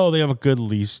like, oh, they have a good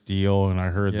lease deal, and I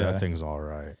heard Yeah. that thing's all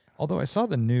right. Although I saw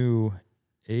the new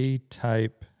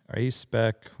A-Type or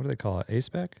A-Spec. What do they call it?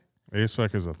 A-Spec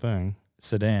A-Spec is a thing.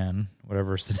 sedan,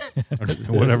 whatever sedan. Okay, it is.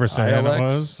 whatever sedan it ILX?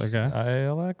 was, okay.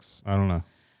 ILX. I don't know.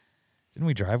 Didn't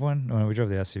we drive one? No, we drove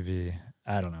the SUV.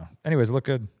 I don't know. Anyways, look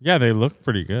good. Yeah, they look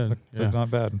pretty good. Look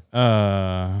not bad.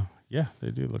 Yeah,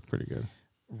 they do look pretty good.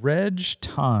 Reg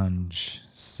Tanj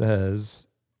says,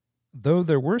 though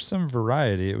there were some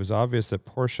variety, it was obvious that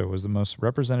Porsche was the most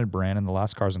represented brand in the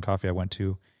last Cars and Coffee I went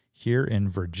to here in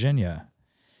Virginia.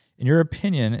 In your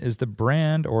opinion, is the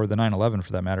brand, or the 911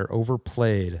 for that matter,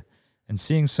 overplayed? And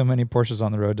seeing so many Porsches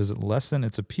on the road, does it lessen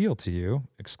its appeal to you,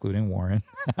 excluding Warren?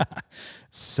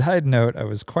 Side note, I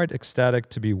was quite ecstatic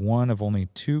to be one of only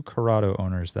 2 Corrado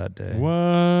owners that day.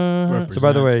 What? So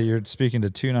by the way, you're speaking to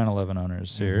 2 911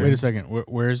 owners here. Wait a second.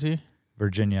 Where is he?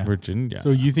 Virginia Virginia.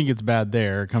 So you think it's bad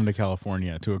there? Come to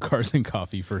California to a Cars and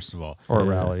Coffee, first of all, or a Yeah.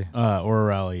 rally. or a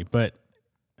rally. But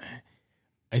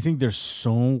I think there's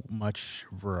so much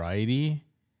variety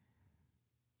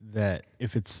that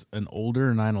if it's an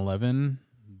older 911,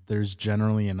 there's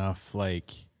generally enough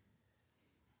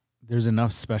there's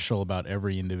enough special about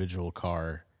every individual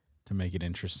car to make it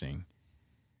interesting.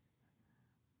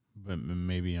 But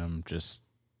maybe I'm just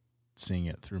seeing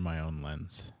it through my own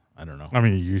lens. I don't know. I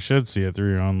mean, you should see it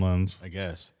through your own lens. I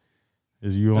guess.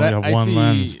 Is you But only have one see-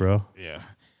 lens, bro. Yeah.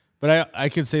 But I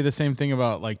could say the same thing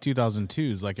about like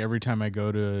 2002s. Like every time I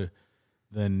go to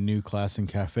the new Class and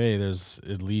Cafe, there's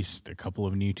at least a couple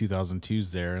of new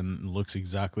 2002s there, and it looks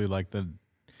exactly like the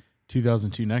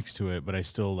 2002 next to it, but I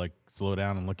still like slow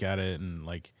down and look at it and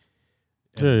like,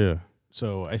 Yeah, yeah.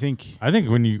 so I think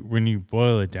when you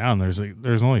boil it down, there's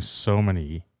only so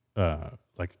many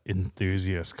like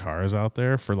enthusiast cars out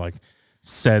there for like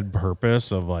said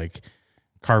purpose of like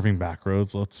carving back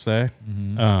roads, let's say,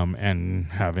 and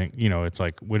having, it's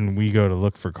like when we go to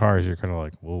look for cars, you're kind of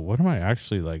like, well, what am I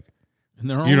actually like? and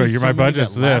there are My only so many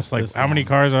budget's that this. last Like, how many long.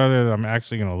 cars are there that I'm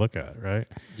actually going to look at, right?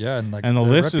 Yeah, and like And the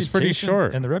list is pretty reputation-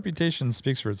 short. and the reputation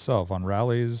speaks for itself on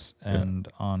rallies and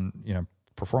on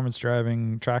performance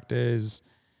driving track days.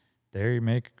 They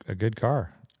make a good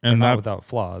car, And not that without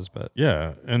flaws, but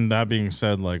Yeah, and that being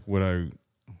said, like,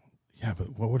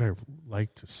 but what would I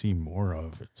like to see more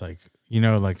of? It's like,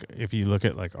 like if you look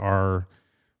at like our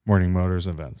Morning Motors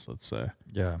events, let's say,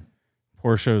 yeah.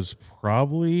 Porsche's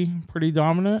probably pretty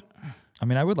dominant. I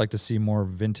mean, I would like to see more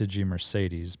vintagey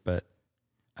Mercedes, but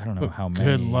I don't know how many.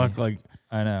 Good luck, like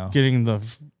I know. getting the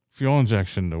fuel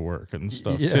injection to work and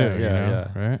stuff Yeah, too. yeah,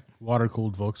 Right? Water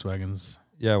cooled Volkswagens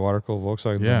Yeah, water cooled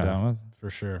Volkswagens Yeah. I'm down with. for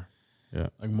sure. Yeah.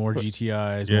 Like more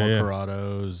GTIs, Yeah, more yeah.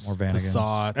 Corrados, More Vanagons.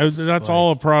 Passats. That's like-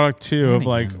 all a product too of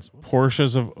like Vanagons.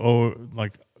 Porsches of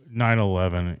like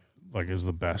 911 like is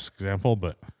the best example,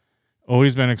 but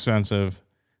always been expensive,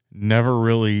 never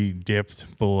really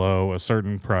dipped below a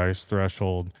certain price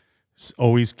threshold,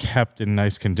 always kept in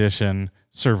nice condition,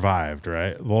 survived,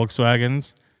 right?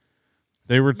 Volkswagens,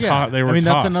 they were taught. They were. I mean,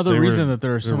 that's tossed. another They were- reason that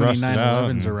there are they so many rusted out 911s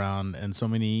and- around and so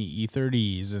many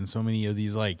E30s and so many of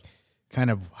these like kind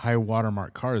of high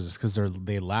watermark cars is because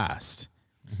they last,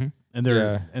 Mm-hmm.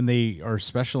 and they are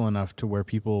special enough to where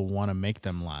people want to make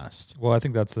them last. Well, I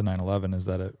think that's the 911 is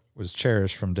that it was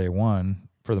cherished from day one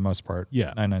for the most part. Yeah.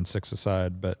 996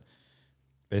 aside, but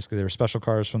basically they were special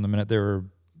cars from the minute they were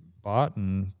bought,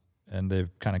 and they've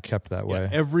kind of kept that way.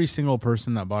 Every single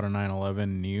person that bought a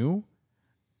 911 new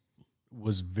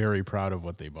was very proud of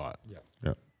what they bought. Yep.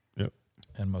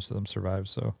 And most of them survived.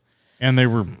 So And they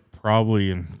were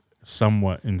probably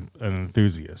somewhat an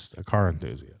enthusiast, a car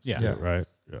enthusiast. Yeah. Right.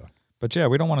 Yeah. But yeah,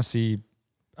 we don't want to see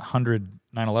 100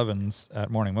 911s at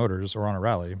Morning Motors or on a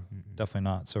rally. Definitely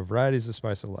not. So variety is the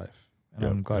spice of life. And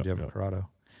I'm glad you have a Corrado.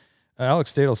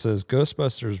 Alex Stadel says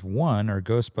Ghostbusters 1 or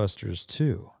Ghostbusters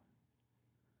 2?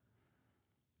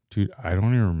 Dude, I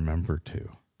don't even remember 2.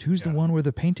 2's the one where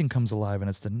the painting comes alive and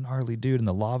it's the gnarly dude and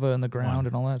the lava in the ground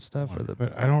and all that stuff. Or the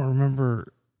But I don't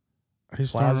remember. I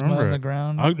just don't plasma remember in the it.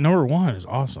 ground. Number 1 is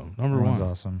awesome. Number One's 1.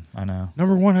 awesome. I know.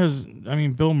 Number 1 has,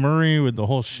 Bill Murray with the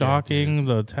whole shocking,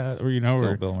 Still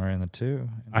where, Bill Murray in the 2.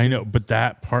 I know, but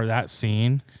that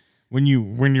scene, when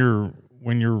you're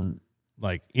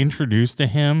like introduced to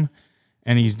him,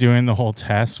 and he's doing the whole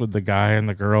test with the guy and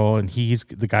the girl, and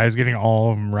the guy's getting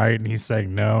all of them right, and he's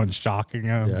saying no and shocking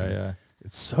him. Yeah.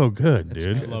 It's so good, It's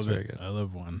dude. good. I love very it. good. I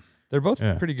love one. They're both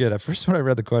Yeah. pretty good. At first, when I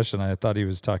read the question, I thought he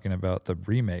was talking about the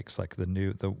remakes, like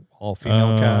the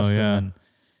all-female cast. yeah. And then,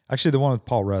 actually, the one with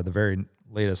Paul Rudd, the very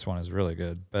latest one, is really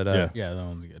good. But Yeah, that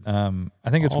one's good. I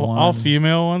think it's one. All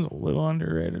female one's a little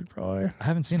underrated, probably. I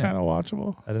haven't seen Kind it. of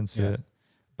watchable. I didn't see it.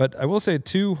 But I will say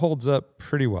 2 holds up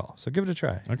pretty well. So give it a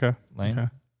try. Okay. Lane? Okay.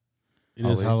 It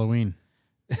is Ollie. Halloween.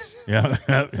 Yeah.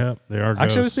 They are. Actually, I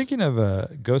was ghosts. thinking of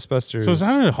Ghostbusters. So is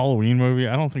that a Halloween movie?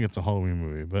 I don't think it's a Halloween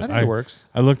movie, but I think it works.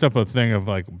 I looked up a thing of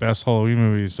like best Halloween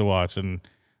movies to watch, and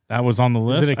that was on the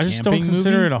list. it a I just don't camping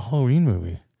consider movie? it a Halloween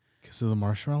movie. Because of the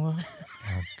marshmallow?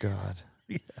 Oh, God.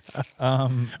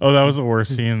 Oh, that was the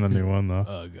worst scene in the new one though.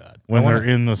 Oh, God. When they're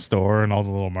in the store and all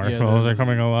the little marshmallows are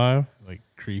coming alive. Like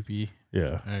creepy.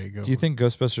 Yeah. There you go. Do you think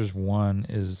Ghostbusters 1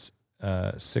 is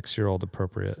 6-year-old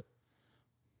appropriate?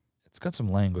 It's got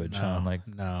some language, huh? Like,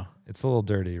 no. it's a little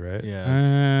dirty, right?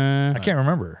 Yeah. I can't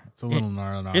remember. It's a little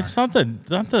gnar. It's not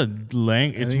the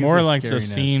lang. It's think more it's the like the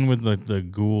scariness. scene with the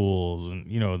ghouls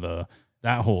and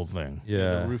that whole thing.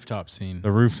 Yeah. The rooftop scene.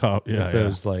 The rooftop. Yeah. With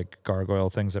those like gargoyle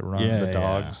things that run, Yeah, the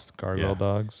dogs, gargoyle Yeah.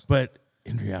 dogs. But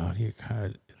in reality,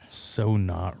 it's so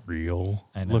not real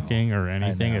I know. looking or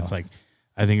anything. know. It's like,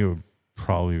 I think it would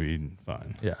probably be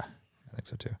fun. Yeah, I think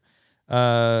so too.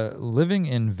 Living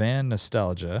in Van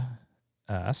Nostalgia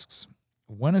asks,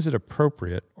 when is it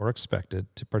appropriate or expected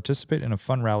to participate in a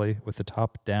fun rally with the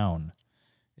top down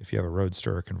if you have a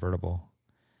roadster or convertible?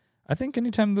 I think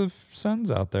anytime the sun's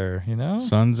out there,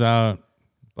 Sun's out,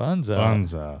 buns out.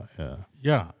 buns out. Yeah.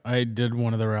 Yeah. I did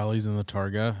one of the rallies in the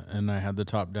Targa, and I had the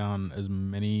top down as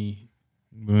many.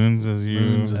 Moons as you.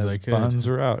 Moons as As I could. buns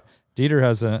were out. Dieter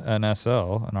has an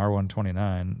SL, an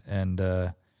R129, and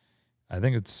I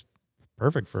think it's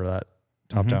perfect for that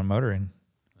top down motoring.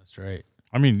 That's right.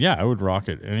 I mean, yeah, I would rock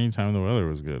it anytime the weather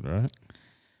was good, right?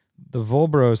 The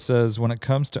Volbro says, when it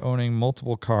comes to owning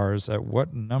multiple cars, at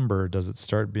what number does it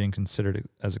start being considered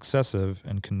as excessive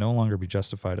and can no longer be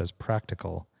justified as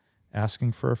practical?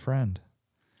 Asking for a friend.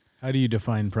 How do you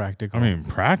define practical? I mean,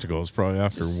 practical is probably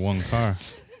after one car.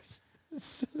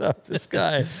 Sit up, this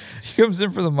guy. He comes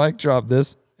in for the mic drop.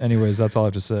 Anyways, that's all I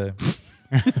have to say.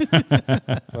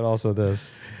 But also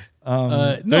this. no,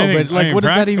 I but like, what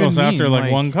does that even practical's mean? after like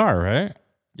one car, right?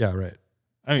 Yeah, right.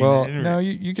 I mean, Well, no,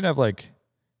 you can have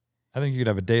I think you could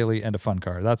have a daily and a fun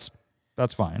car. That's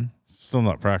fine. still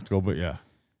not practical, but yeah.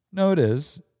 No, it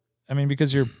is. I mean,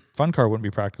 because your fun car wouldn't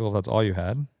be practical if that's all you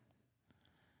had.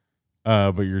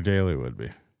 But your daily would be.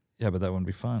 Yeah, but that wouldn't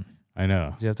be fun. I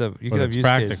know. You have to. You But could have it's use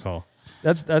case. practical.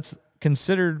 That's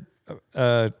considered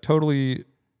totally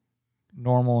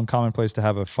normal and commonplace to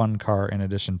have a fun car in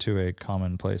addition to a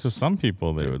commonplace. To some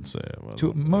people, they would say it. To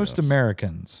wasn't, most yes.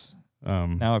 Americans.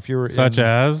 Now, if you're such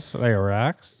as like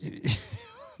Iraq's.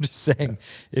 I'm just saying,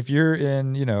 if you're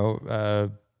in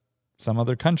some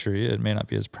other country, it may not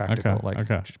be as practical. Okay, Like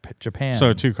okay. Japan.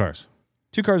 So 2 cars.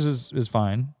 2 cars is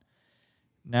fine.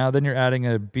 Now then you're adding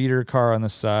a beater car on the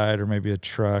side or maybe a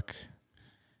truck.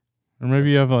 Or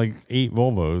maybe you have like 8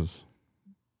 Volvos.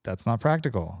 That's not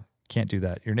practical. Can't do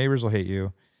that. Your neighbors will hate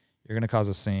you. You're going to cause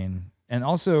a scene. And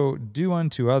also do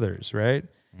unto others, right?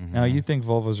 Mm-hmm. Now you think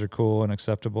Volvos are cool and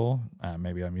acceptable.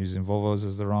 Maybe I'm using Volvos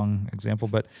as the wrong example,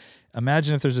 but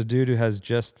imagine if there's a dude who has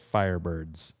just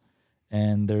Firebirds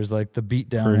and there's like the beat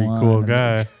down Pretty one cool and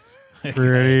guy.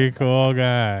 Pretty cool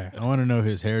guy. I want to know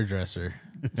his hairdresser.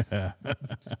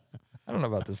 I don't know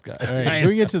about this guy. All right, can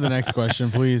we get to the next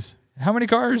question, please? How many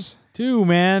cars? 2,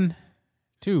 man.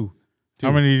 2.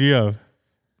 How many do you have?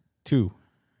 2.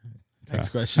 Next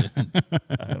question.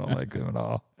 I don't like them at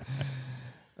all.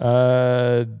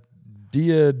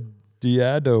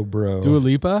 Diado bro. Dua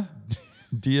Lipa?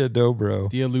 Diado bro.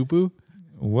 Dia Lupu?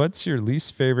 What's your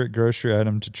least favorite grocery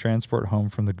item to transport home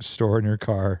from the store in your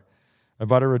car? I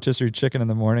bought a rotisserie chicken in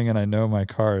the morning, and I know my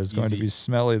car is going to Easy. be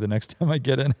smelly the next time I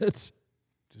get in it.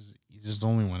 There's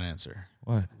only one answer.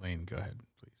 What? Lane, go ahead,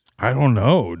 please. I don't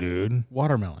know, dude.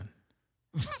 Watermelon.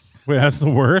 Wait, that's the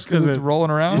worst Because because it's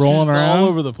rolling around? Rolling It's around? all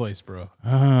over the place, bro.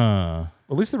 Well,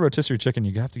 at least the rotisserie chicken,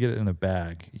 you have to get it in a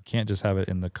bag. You can't just have it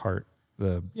in the cart,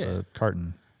 the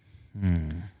carton.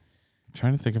 I'm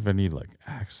trying to think of any like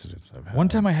accidents I've had. One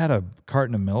time I had a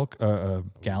carton of milk, a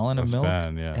gallon of That's milk,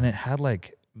 bad, yeah. and it had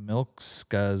like milk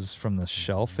scuzz from the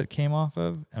shelf it came off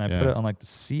of, and I put Yeah. it on like the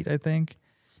seat, I think.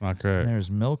 It's not great. And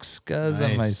there's milk scuzz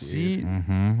on my Nice, seat. dude.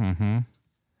 Mm-hmm.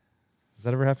 Does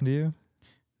that ever happen to you?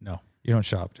 No. You don't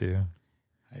shop, do you?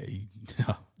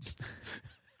 No.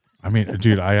 I mean,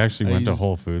 dude, I actually I went to use-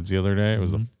 Whole Foods the other day. It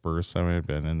was the Mhm. first time I had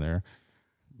been in there,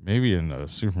 maybe in a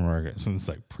supermarket since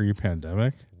like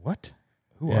pre-pandemic. What?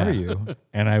 Who Yeah. are you?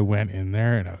 And I went in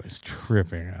there and I was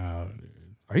tripping out. Dude.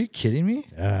 Are you kidding me?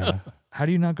 Yeah. How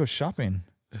do you not go shopping?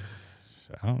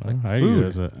 I don't know. Like How food. you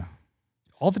use it?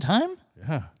 All the time?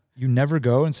 Yeah. You never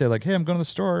go and say like, "Hey, I'm going to the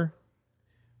store."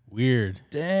 Weird.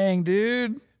 Dang,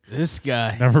 dude. This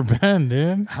guy. Never been,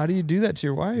 dude. How do you do that to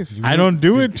your wife? I don't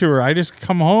do it to her. I just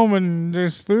come home and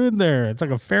there's food there. It's like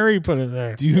a fairy put it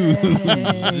there. Dude,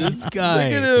 this guy.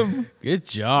 Look at him. Good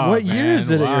job. What year man. is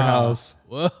it at your Wow. house?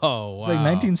 Whoa. Wow. It's like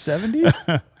 1970.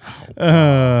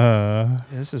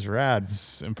 This is rad.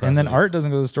 It's And impressive. then Art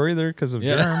doesn't go to the store either because of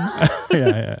Yeah.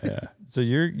 germs. yeah. So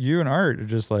you and Art are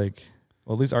just like,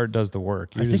 well, at least Art does the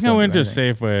work. You I just think I don't went do to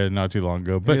anything. Safeway not too long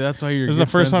ago, Maybe but that's why you're. this is the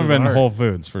good first friends time I've with been to Art. Whole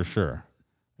Foods for sure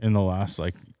in the last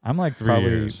like I'm like 3 probably.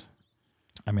 years.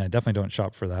 I mean, I definitely don't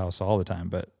shop for the house all the time,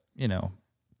 but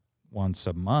once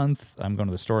a month, I'm going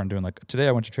to the store and doing like today.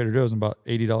 I went to Trader Joe's and bought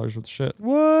 $80 worth of shit,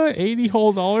 What? $80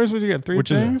 whole dollars? Would you get 3 which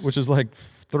things? is like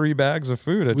 3 bags of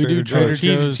food at We do Trader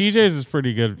Trader Joe's. Joe's. TJ's is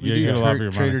pretty good. We Yeah, do you get a lot for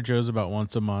your Trader money. Joe's about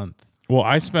once a month. Well,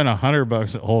 I spent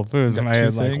 $100 at Whole Foods Got and I 2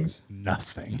 had things? like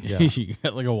nothing. Yeah. You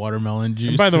got like a watermelon juice.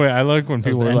 And by the way, I like when That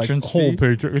was people the are like, entrance whole fee?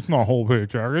 paycheck. It's not whole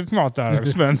paycheck. It's not that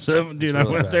expensive. Dude, I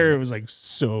really went bad. there. It was like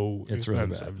so It's really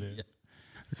expensive, bad. dude.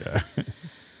 Yeah.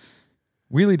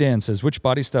 Wheelie Dan says, which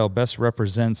body style best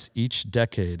represents each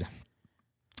decade?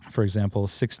 For example,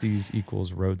 60s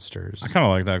equals roadsters. I kind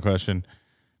of like that question.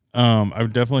 I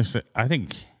would definitely say, I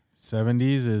think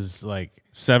 70s is like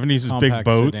 70s is big Compact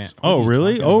boats. sedan. What Oh, are you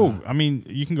really? talking Oh, about? I mean,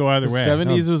 you can go either the way.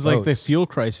 70s was like the boats. fuel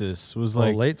crisis. Was Well,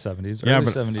 like late 70s, Yeah, early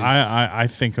but 70s. I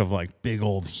think of like big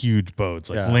old huge boats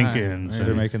like Yeah. Lincolns. They're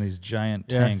and- making these giant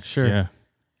Yeah, tanks. sure. Yeah.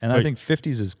 And I Wait. think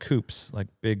 50s is coupes, like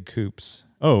big coupes.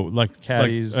 Oh, like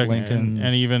Caddies, like, Lincolns.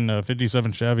 and even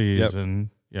 57 Chevys Yep. and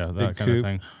yeah, that Big kind of coupe.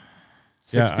 thing.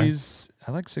 Yeah, 60s,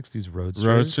 I like 60s roadsters.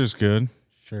 Roadster's good.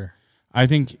 sure. I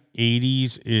think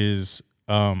 80s is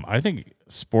I think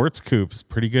sports coupes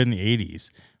pretty good in the 80s.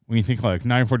 When you think like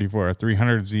 944,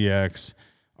 300 ZX,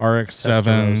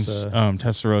 RX7s,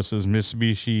 Testarossas,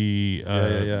 Mitsubishi,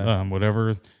 Yeah.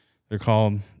 whatever they're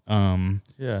called.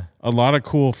 Yeah. A lot of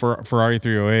cool Ferrari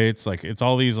 308s. Like it's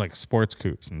all these like sports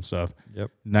coupes and stuff. Yep.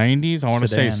 90s, I want to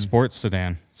say Sedan. sports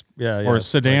sedan Yeah. or it's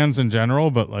sedans in general,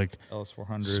 but like like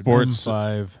LS400. sports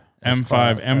M5.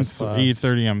 M5, S-Class.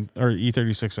 E30 or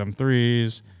E36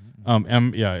 M3s,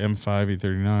 M5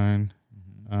 E39,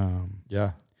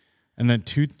 Yeah. and then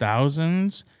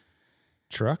 2000s.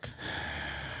 Truck?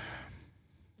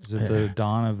 Is it the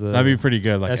dawn of the That'd be pretty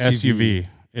good, like SUV.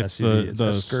 It's SUV? the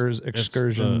It's the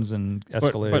excursions and but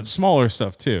Escalades. smaller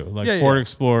stuff too, like Yeah, Ford yeah.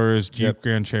 Explorers, Jeep Yep.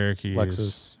 Grand Cherokees,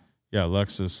 Lexus. yeah,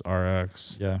 Lexus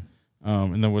RX. Yeah.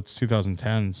 And then what's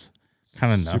 2010s?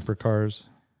 Kind of nothing. Supercars.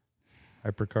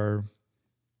 Hypercar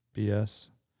BS.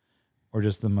 Or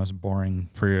just the most boring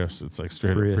Prius. It's like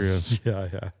straight up Prius. Yeah,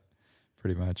 yeah.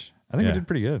 Pretty much. I think Yeah. we did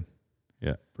pretty good.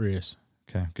 Prius.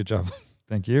 Okay, good job.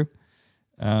 Thank you.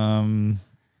 Um,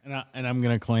 And I'm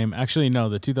gonna claim. Actually, no.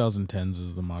 The 2010s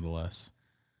is the Model S.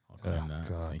 I'll oh claim that.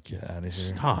 God, Thank you. get out of here.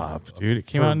 Stop, dude! It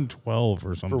came For- out in 12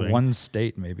 or something. For one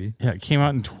state, maybe, Yeah, it came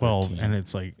out in 12, 13, and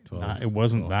it's like 12, it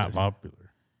wasn't 12, that 13. popular.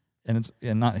 and it's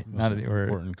not Most anywhere.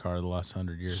 important car of the last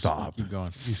 100 years. Stop. Keep going.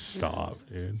 You stop,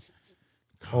 dude.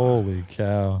 Holy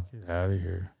cow! Get out of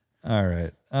here. All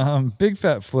right. Big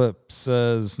Fat Flip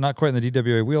says, not quite in the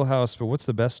DWA wheelhouse, but what's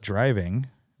the best driving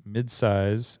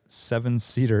mid-size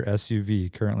 7-seater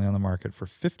SUV currently on the market for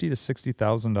 $50,000 to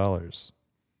 $60,000?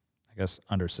 I guess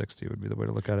under 60 would be the way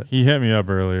to look at it. He hit me up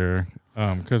earlier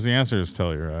because the answer is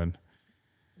Telluride.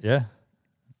 Yeah.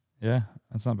 Yeah,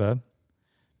 that's not bad.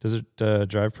 Does it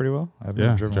drive pretty well? I've Yeah,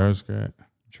 never driven one. drives great.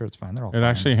 I'm sure it's fine. They're all It fine.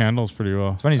 actually handles pretty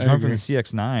well. It's funny. He's I going from agree. the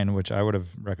CX-9, which I would have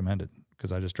recommended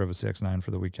because I just drove a CX-9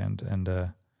 for the weekend, and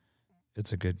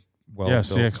it's a good, Yeah,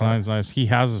 CX-9's nice. He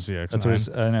has a CX-9. That's what he's,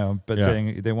 I know, but Yeah.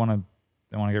 saying they want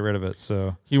to get rid of it.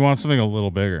 So He wants something a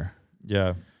little bigger.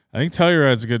 yeah, I think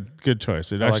Telluride's a good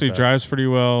choice. It I like actually that. drives pretty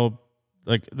well.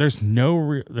 Like there's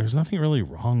nothing really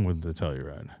wrong with the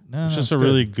Telluride. no, It's just a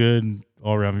really good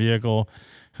all-around vehicle.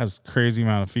 Has crazy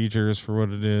amount of features for what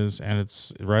it is, and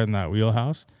it's right in that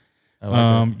wheelhouse. I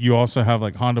like it. You also have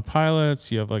like Honda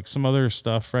Pilots. You have like some other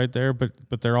stuff right there, but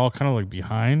they're all kind of like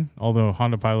behind. Although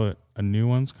Honda Pilot, a new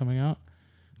one's coming out.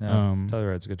 No,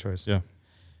 Telluride's a good choice. Yeah.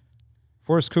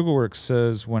 Forrest Kugelworks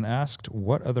says, when asked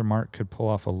what other marque could pull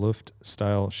off a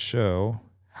Luft-style show,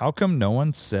 how come no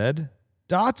one said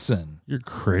Datsun? You're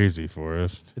crazy,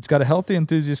 Forrest. It's got a healthy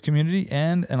enthusiast community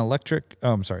and an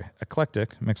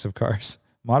eclectic mix of cars.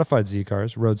 Modified Z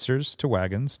cars, roadsters to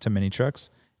wagons to mini trucks,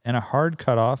 and a hard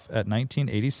cutoff at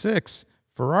 1986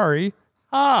 Ferrari.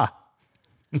 Ah,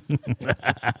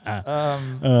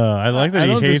 I like that I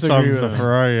he don't hates on disagree with the him.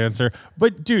 Ferrari answer.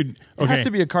 But dude, it has okay,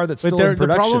 to be a car that's But still in the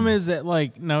production. problem is that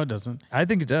no, it doesn't. I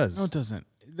think it does. No, it doesn't.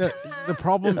 The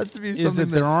problem It has to be is something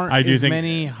that there aren't I do as think-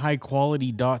 many high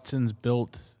quality Datsuns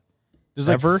built. There's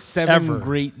like Ever? 7 Ever.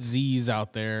 great Z's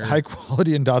out there. High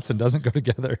quality and Datsun doesn't go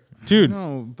together. dude.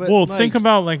 No, but Well, like, think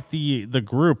about like the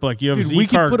group. Like you have dude, Z we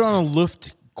car. could put on a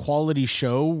Luft quality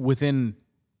show within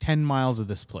 10 miles of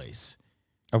this place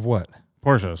Of what?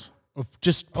 Porsches. of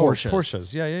just Porsches. Porsches.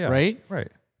 Porsches. Yeah. Right? Right.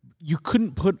 You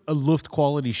couldn't put a Luft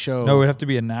quality show No, it would have to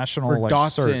be a national for like Datsun.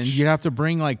 search You'd have to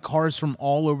bring like cars from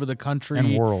all over the country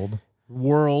and world.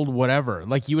 whatever.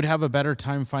 Like you would have a better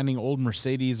time finding old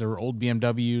Mercedes or old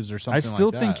BMWs or something. I still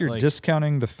like that. think you're Like,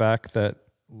 discounting the fact that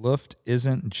Luft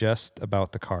isn't just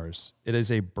about the cars. It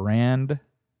is a brand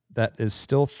that is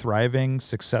still thriving,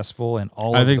 successful in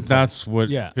all I of think the that's what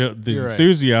Yeah, the you're right.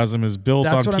 enthusiasm is built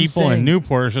That's on what I'm people and saying. new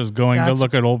Porsches going to That's-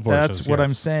 look at old Porsches. That's what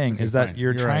I'm yes. saying Okay, is that fine.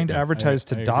 you're You're trying right. to Yeah, advertise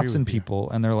I to agree Datsun with you. people,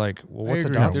 and they're like, "Well, what's I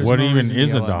a agree. Datsun?" There's What no even reason to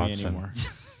is a yell at me Datsun? anymore.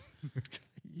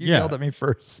 You Yeah. yelled at me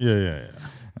first. Yeah.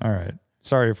 All right.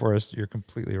 Sorry, Forrest. You're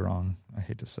completely wrong. I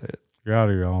hate to say it. You're out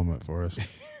of your element, Forrest.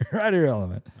 You're out of your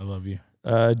element. I love you.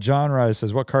 John Rise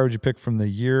says, what car would you pick from the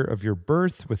year of your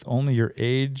birth with only your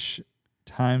age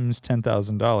times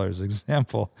 $10,000?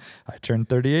 Example, I turned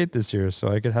 38 this year, so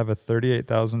I could have a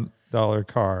 $38,000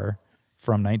 car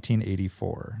from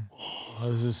 1984.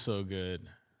 Oh, this is so good.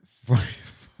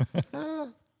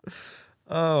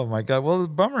 Oh my God. Well, the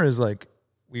bummer is like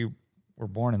we were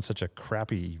born in such a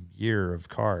crappy year of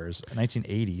cars.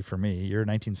 1980 for me. You're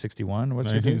 1961.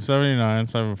 What's your date? 1979.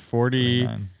 So I have a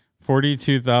 79.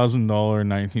 $42,000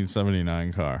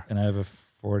 1979 car. And I have a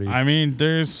 40. I mean,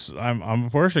 I'm a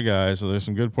Porsche guy, so there's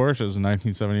some good Porsches in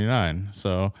 1979.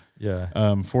 So yeah.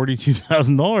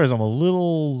 $42,000. I'm a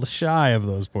little shy of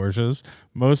those Porsches,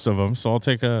 most of them. So I'll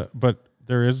take but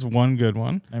there is one good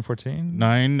one. 914?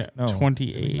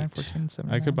 928. 914,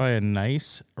 I could buy a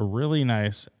really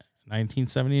nice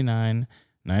 1979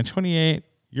 928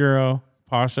 Euro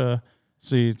Pasha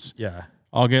seats. Yeah.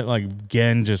 I'll get like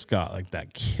Gen just got like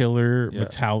that killer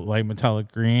light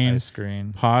metallic green Nice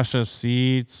screen. Pasha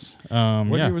seats. What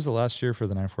Yeah, year was the last year for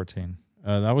the 914?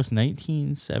 that was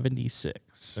 1976.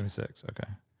 76.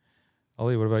 Okay.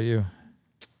 Ollie, what about you?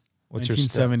 What's your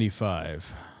stats?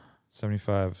 1975.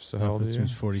 75. So how old are you?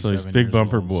 47 So he's big years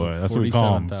bumper old, boy. so That's what we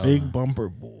call him. 47,000. Big bumper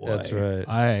boy. That's right.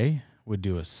 I would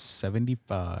do a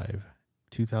 75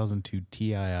 2002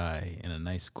 Tii in a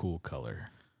nice cool color.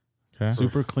 Okay.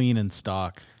 Super clean and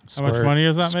stock. How much money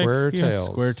does that make? Square you? tails.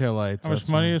 Square tail lights. How much that's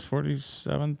money a- is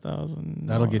 47,000?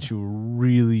 That'll get you a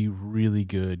really, really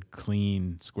good,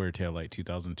 clean square tail light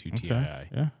 2002 Tii. Okay.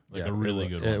 Yeah, Like Yeah, a really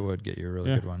good It one. would get you a really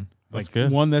Yeah. good one. that's Like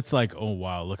good. one that's like, oh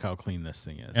wow, look how clean this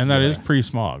thing is. And that is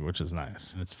pre-smog, which is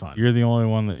nice. And it's fun. You're the only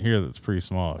one here that's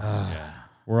pre-smog. yeah.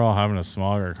 We're all having a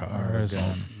smogger car. It's all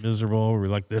God. miserable. We're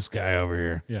like this guy over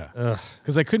here. Yeah. Ugh.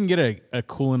 Because I couldn't get a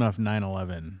cool enough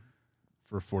 911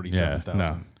 for 47,000.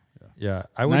 no. Yeah.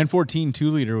 I would. 914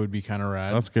 2-liter would be kind of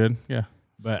rad. That's good. Yeah.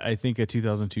 But I think a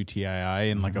 2002 Tii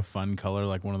in like a fun color,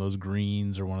 like one of those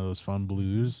greens or one of those fun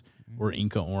blues or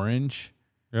Inca orange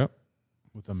Yep.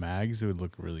 with the mags, it would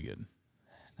look really good.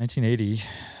 1980.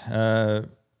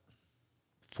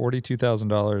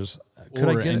 $42,000. Could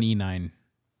or I get an it? E9.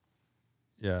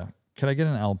 Yeah. Could I get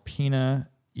an Alpina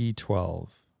E12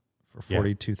 for Yeah.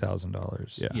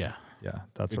 $42,000? Yeah. Yeah. Yeah.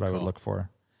 That's Good what I would call. look for.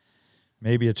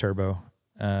 Maybe a turbo.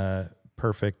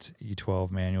 perfect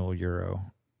E12 manual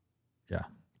Euro. Yeah.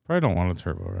 Probably don't want a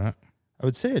turbo, right? I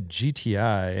would say a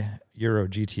GTI, Euro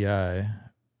GTI,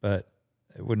 but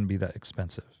it wouldn't be that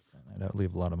expensive. I'd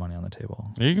leave a lot of money on the table.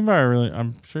 You can buy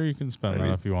I'm sure you can spend Maybe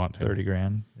that if you want to. 30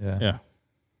 grand. Yeah. Yeah.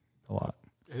 A lot.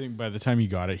 I think by the time you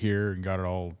got it here and got it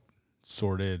all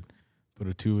sorted, put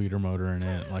a 2-liter motor in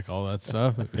it, like all that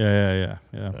stuff. Yeah.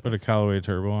 Put a Callaway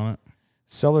turbo on it.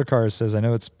 Seller Cars says, I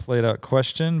know it's played out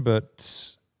question,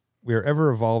 but we are ever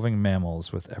evolving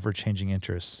mammals with ever changing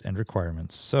interests and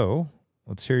requirements. So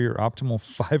let's hear your optimal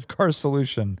 5-car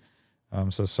solution.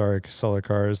 I'm so sorry, Seller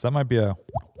Cars. That might be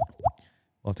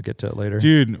we'll have to get to it later.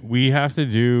 Dude, we have to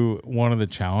do one of the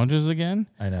challenges again.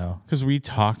 I know. Because we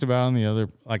talked about in the other,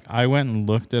 like I went and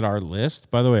looked at our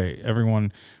list. By the way,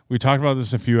 everyone, we talked about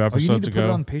this a few episodes you need to ago. put it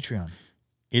on Patreon.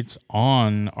 It's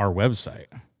on our website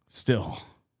still.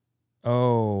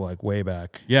 Oh, like way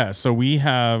back. Yeah. So we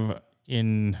have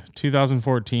in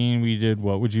 2014, we did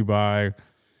What Would You Buy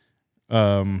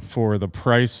for the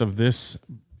price of this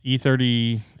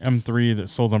E30 M3 that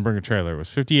sold on Bring a Trailer. It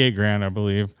was 58 grand, I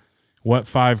believe. What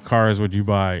 5 cars would you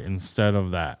buy instead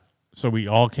of that? So we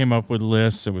all came up with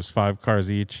lists. It was 5 cars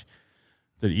each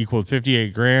that equaled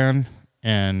 58 grand.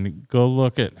 And go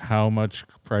look at how much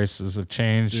prices have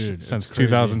changed since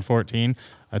 2014.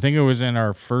 I think it was in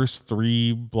our first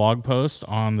 3 blog posts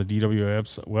on the DWA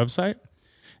website.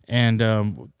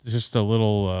 And just a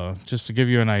little, just to give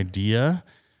you an idea,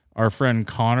 our friend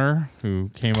Connor, who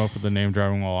came up with the name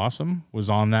Driving While Awesome, was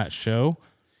on that show.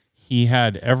 He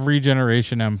had every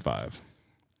generation M5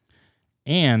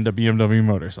 and a BMW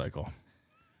motorcycle.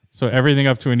 So everything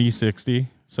up to an E60.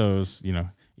 So it was,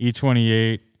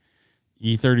 E28,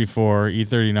 E34,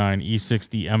 E39,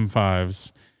 E60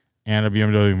 M5s, and a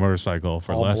BMW motorcycle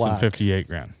for all less black. than 58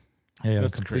 grand. Yeah,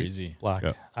 That's crazy. Black.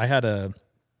 Yep. I had what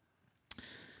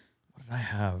did I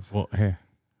have? Well, hey,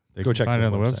 they Go can check find the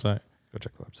it on the website. website. Go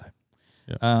check the website.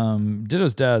 Yeah.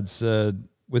 Ditto's dad said,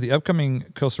 with the upcoming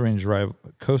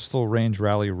Coastal Range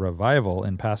Rally revival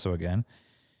in Paso again,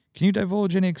 can you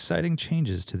divulge any exciting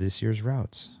changes to this year's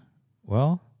routes?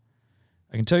 Well,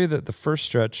 I can tell you that the first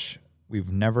stretch we've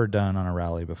never done on a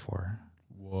rally before.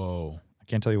 Whoa. I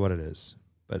can't tell you what it is,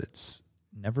 but it's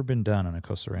never been done on a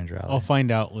Coastal Range Rally. I'll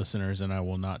find out, listeners, and I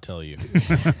will not tell you.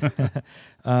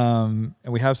 And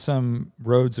we have some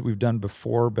roads that we've done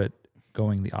before, but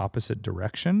going the opposite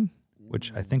direction,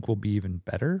 which I think will be even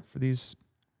better for these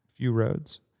few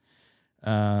roads.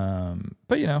 But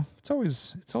it's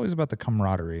always about the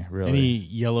camaraderie, really. Any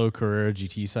yellow Carrera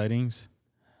GT sightings?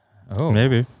 Oh,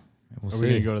 Maybe. we'll Are see. we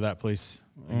going to go to that place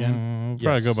again? We'll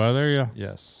probably go by there, yeah.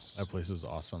 Yes. That place is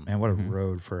awesome. Man, what a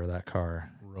road for that car.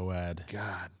 Road.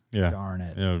 God Yeah. darn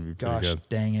it. Yeah, it would be pretty Gosh good.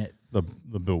 dang it. The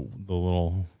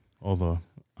little, all the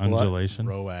undulation.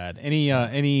 Road.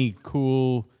 Any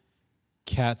cool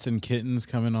cats and kittens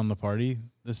coming on the party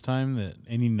this time?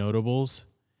 Any notables?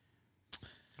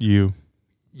 You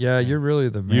Yeah, you're really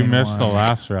the main You missed one. the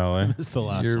last rally. It's the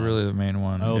last You're one. really the main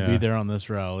one. I will Yeah. be there on this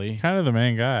rally. Kind of the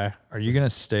main guy. Are you going to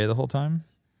stay the whole time?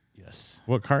 Yes.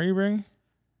 What car you bring?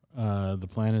 The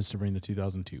plan is to bring the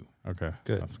 2002. Okay.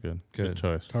 Good. That's good. Good.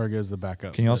 choice. Targa is the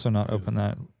backup. Can you but also not it open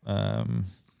was-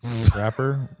 that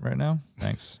wrapper right now?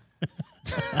 Thanks.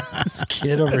 This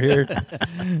kid over here.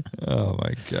 Oh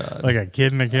my God. Like a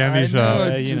kid in a candy I shop. know.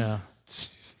 Yeah, you Just- know.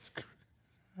 Jesus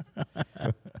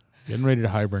Christ. Getting ready to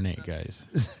hibernate, guys.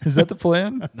 Is that the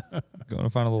plan? Going to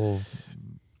find a little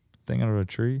thing under a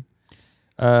tree?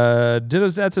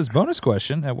 Ditto's dad says, bonus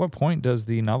question. At what point does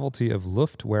the novelty of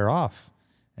Luft wear off?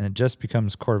 And it just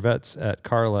becomes Corvettes at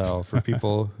Carlisle for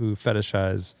people who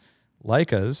fetishize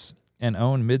Leicas and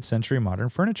own mid-century modern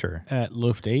furniture. At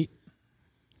Luft 8.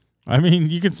 I mean,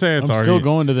 you could say it's I'm already. still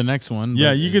going to the next one.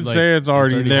 Yeah, but you could like, say it's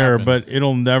already there, happened. but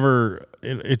it'll never.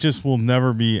 It just will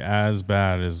never be as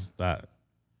bad as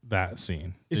that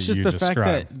scene. It's that just you the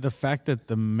described. fact that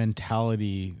the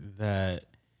mentality that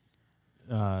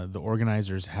the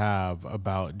organizers have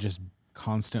about just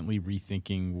constantly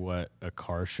rethinking what a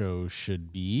car show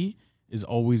should be is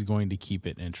always going to keep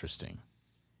it interesting.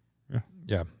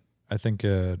 Yeah, I think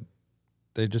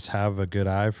they just have a good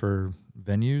eye for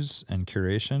venues and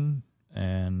curation,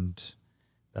 and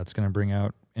that's going to bring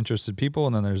out interested people.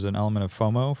 And then there's an element of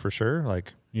FOMO for sure.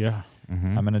 Like, Yeah.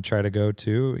 Mhm. I'm going to try to go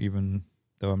too, even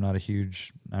though I'm not a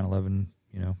huge 911,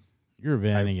 You're a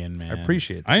Vanagon, man. I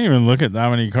appreciate that. I didn't even look at that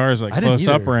many cars like I didn't close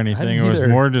up either. or I anything. didn't It was either.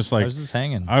 more just I like was just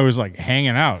hanging. I was like hanging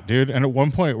out, dude. And at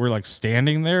one point, we're like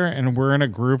standing there, and we're in a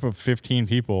group of 15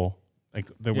 people like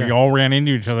that we all ran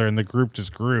into each other and the group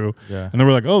just grew. Yeah. And they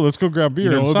were like, "Oh, let's go grab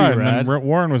beer what would be inside." And rad? then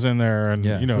Warren was in there, and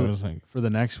it was like For the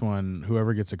next one,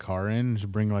 whoever gets a car in,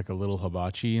 just bring like a little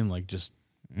hibachi and like just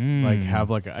like have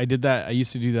like I did that. I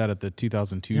used to do that at the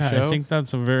 2002 show. I think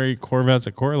that's a very Corvettes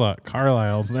at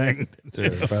Carlisle thing.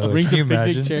 Dude, by the way, Bring can you some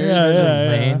picnic imagine?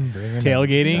 chairs, Bringing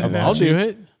tailgating. a I'll do hibachi.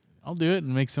 it. I'll do it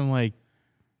and make some like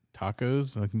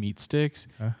tacos, like meat sticks.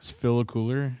 Just fill a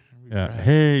cooler. Yeah.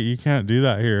 Hey, you can't do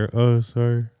that here. Oh,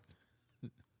 sorry.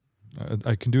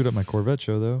 I can do it at my Corvette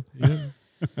show, though.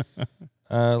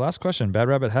 Last question. Bad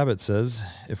Rabbit Habit says,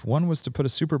 if one was to put a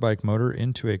superbike motor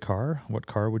into a car, what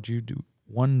car would you do?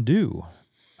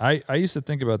 I used to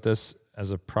think about this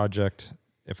as a project,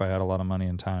 if I had a lot of money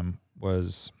and time,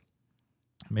 was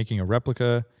making a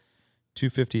replica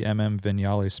 250mm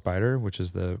Vignale Spider, which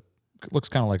is looks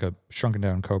kind of like a shrunken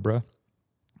down Cobra,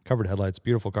 covered headlights,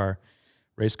 beautiful car,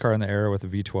 race car in the era with a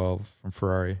V12 from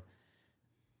Ferrari.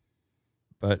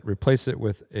 But replace it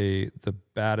with the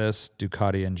baddest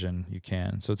Ducati engine you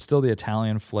can. So it's still the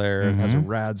Italian flair. It has a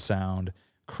rad sound,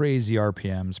 crazy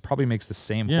RPMs, probably makes the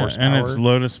same horsepower. And it's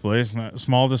low displacement,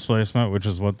 small displacement, which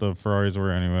is what the Ferraris were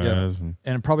anyways. Yeah.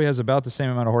 And it probably has about the same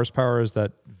amount of horsepower as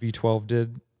that V12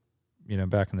 did,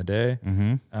 back in the day.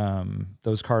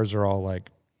 Those cars are all like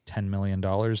 $10 million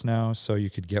now. So you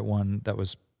could get one that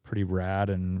was pretty rad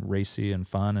and racy and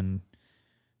fun and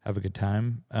have a good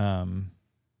time.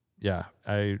 Yeah,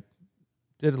 I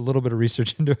did a little bit of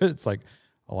research into it. It's like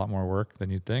a lot more work than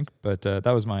you'd think, but that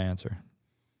was my answer.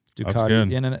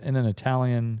 Ducati in an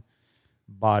Italian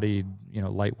bodied,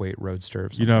 lightweight roadster.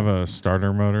 You'd have a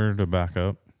starter motor to back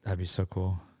up. That'd be so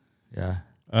cool. Yeah.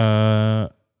 I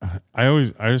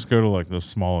just go to like the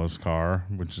smallest car,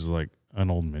 which is like an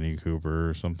old Mini Cooper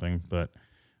or something, but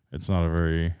it's not a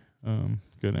very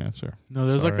good answer. No,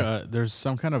 there's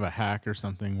some kind of a hack or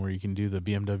something where you can do the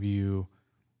BMW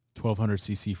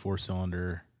 1200cc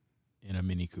 4-cylinder in a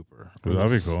Mini Cooper. Ooh,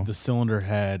 that'd be cool. The cylinder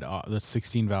head, the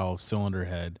 16 valve cylinder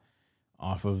head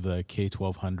off of the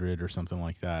K1200 or something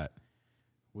like that,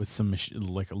 with some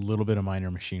like a little bit of minor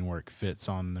machine work, fits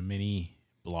on the Mini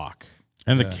block.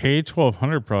 And the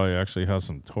K1200 probably actually has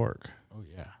some torque. Oh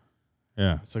yeah,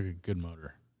 yeah, it's like a good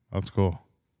motor. That's cool.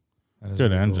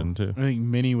 Good engine too. I think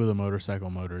Mini with a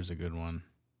motorcycle motor is a good one.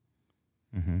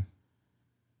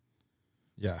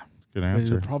 Yeah. Good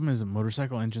answer. The problem is that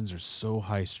motorcycle engines are so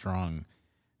high strung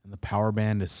and the power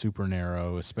band is super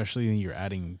narrow, especially when you're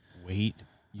adding weight.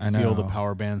 You feel the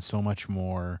power band so much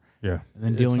more. Yeah. And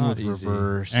then dealing with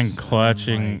reverse. And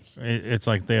clutching. It's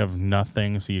like they have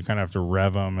nothing, so you kind of have to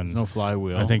rev them. And no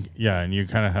flywheel. I think, and you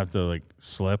kind of have to like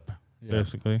slip,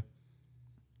 basically.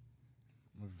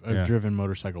 I've driven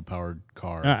motorcycle powered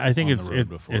car. I think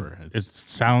before. It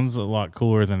sounds a lot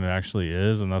cooler than it actually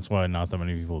is, and that's why not that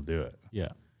many people do it.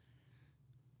 Yeah.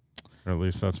 Or at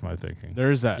least that's my thinking. There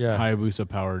is that Hayabusa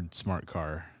powered smart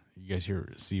car. You guys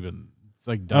see, but it's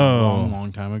like done a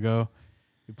long time ago.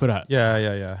 You put a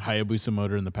Hayabusa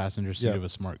motor in the passenger seat of a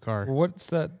smart car. Well, what's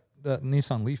that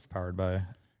Nissan Leaf powered by?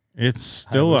 It's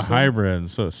still a hybrid,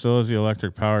 so it still has the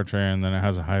electric powertrain, and then it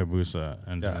has a Hayabusa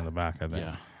engine in the back, I think.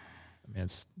 Yeah. I mean,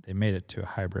 they made it to a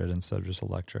hybrid instead of just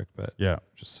electric, but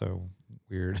just so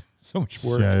weird. So much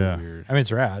work. Weird. I mean,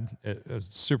 it's rad.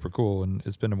 It's super cool, and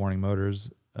it's been to Morning Motors.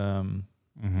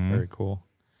 Very cool.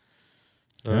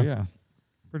 So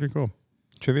pretty cool.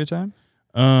 Trivia time.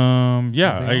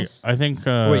 I think.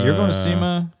 Wait, you're going to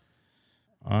SEMA?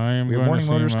 I am. We have going Morning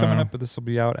to Motors SEMA. coming up, but this will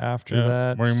be out after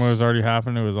that. Morning Motors already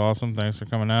happened. It was awesome. Thanks for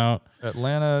coming out.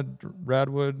 Atlanta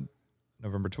Radwood,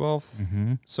 November 12th.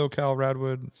 SoCal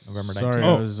Radwood, November 19th. Sorry,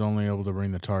 I was only able to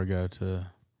bring the Targa to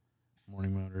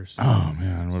Morning Motors. Oh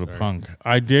man, what a punk!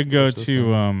 I did go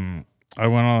to. I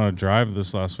went on a drive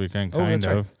this last weekend, kind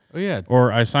of. Right. Oh yeah.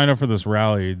 Or I signed up for this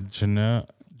rally, Jano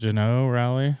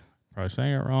rally. Probably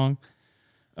saying it wrong.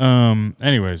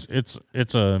 Anyways, it's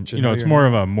it's more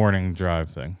of a morning drive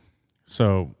thing.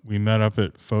 So we met up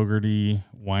at Fogarty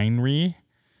Winery.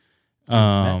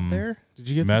 Met there? Did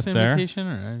you get this invitation?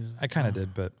 Or I kind of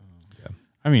did, but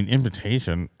I mean,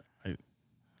 invitation.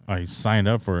 I signed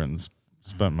up for it and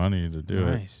spent money to do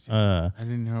it. I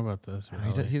didn't know about this.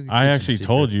 Really. I actually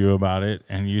told you about it,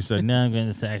 and you said, "No, I'm going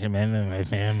to Sacramento with my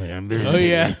family. I'm busy." Oh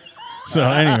yeah. So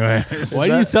anyway, why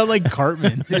do you sound like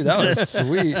Cartman? Dude, that was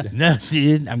sweet. No,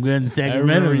 dude, I'm going to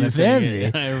Sacramento with my family.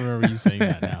 I remember you saying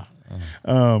that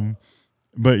now.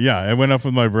 But yeah, I went up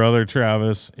with my brother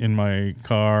Travis in my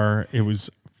car. It was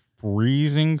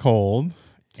freezing cold.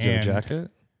 Did you have a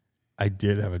jacket? I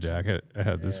did have a jacket. I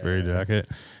had this very jacket,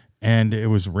 and it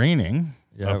was raining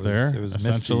up there. It was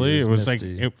essentially. misty. It was like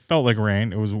it felt like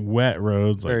rain. It was wet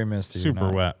roads, very like misty,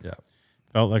 super wet. Yeah,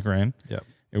 felt like rain. Yep.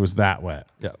 It was that wet.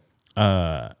 Yep.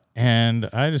 And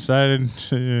I decided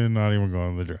to not even go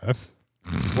on the drive.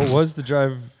 What was the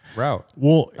drive route?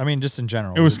 Well, I mean, just in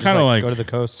general. it was just kind of like go to the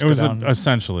coast. It was go down?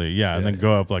 essentially, yeah, and Yeah, then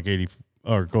go up like 80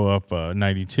 or go up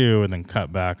 92 and then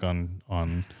cut back on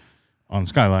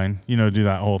Skyline. You know, do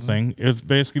that whole thing. It was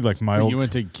basically like my old. You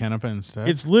went to Kennepa instead?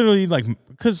 It's literally like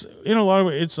because in a lot of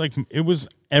ways, it's like it was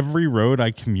every road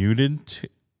I commuted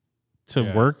to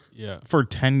work for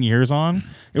 10 years on.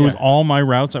 It was all my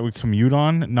routes I would commute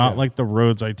on, not like the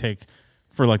roads I take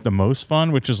for like the most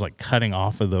fun, which is like cutting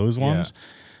off of those ones.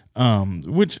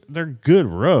 Which they're good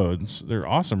roads. They're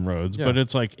awesome roads, but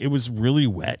it's like it was really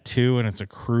wet too, and it's a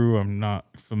crew I'm not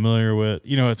familiar with.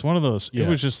 You know, it's one of those. It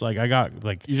was just like I got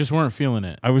like You just weren't feeling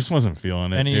it. I just wasn't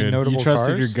feeling it. Any dude. notable You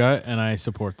trusted cars? your gut, and I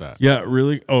support that. Yeah,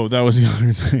 really. Oh, that was the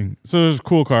other thing. So there's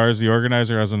cool cars. The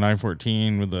Organizer has a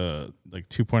 914 with a like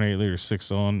 2.8 liter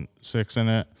 6 in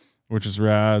it, which is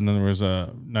rad. And then there was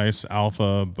a nice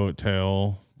Alpha boat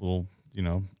tail, little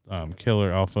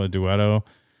killer Alpha Duetto.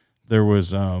 There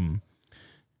was a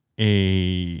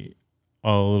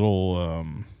little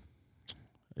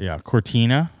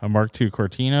Cortina, a Mark II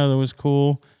Cortina that was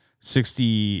cool.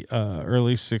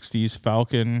 Early 60s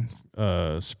Falcon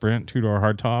Sprint 2-door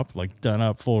hardtop, like done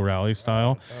up full rally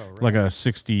style, like a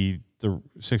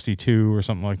 62 or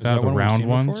something like that. The one we've round seen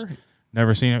ones. before?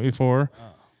 Never seen it before.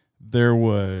 There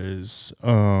was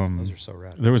Those are so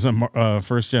rad. there was a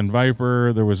first gen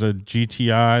Viper. There was a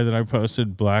GTI that I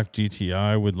posted, black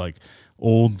GTI with like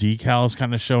old decals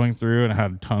kind of showing through, and it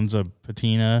had tons of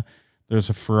patina. There's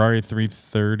a Ferrari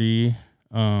 330,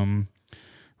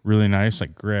 really nice,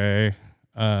 like gray.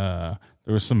 There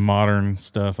was some modern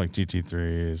stuff like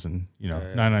GT3s and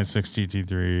 996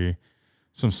 GT3,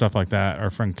 some stuff like that. Our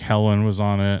friend Kellen was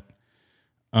on it,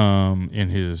 in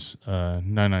his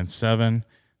 997.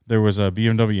 There was a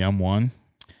BMW M1.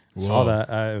 Saw that.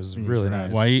 It was really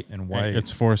nice. White. And white.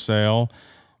 It's for sale.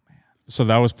 So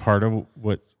that was part of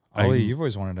what Ollie, you've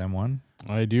always wanted M1.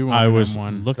 I do want I was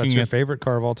one. looking That's your at. favorite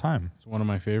car of all time. It's one of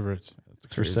my favorites.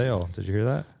 It's for sale. Did you hear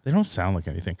that? They don't sound like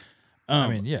anything. I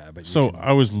mean, yeah, but So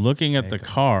I was looking at the make 'em.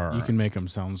 car. You can make them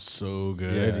sound so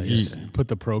good. Yeah, You just put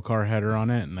the Pro Car header on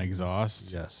it and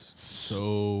exhaust. yes.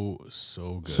 So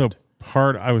good. So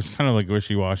I was kind of like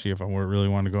wishy-washy if I really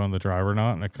wanted to go on the drive or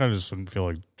not, and I kind of just wouldn't feel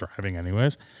like driving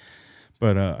anyways.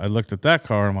 But I looked at that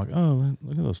car, and I'm like, oh,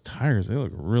 look at those tires. They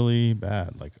look really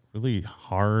bad, like really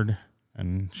hard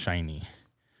and shiny.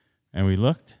 And we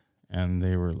looked, and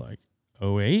they were like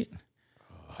 08.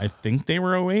 I think they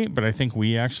were 08, but I think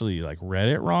we actually like read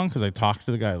it wrong because I talked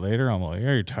to the guy later. I'm like,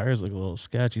 yeah, your tires look a little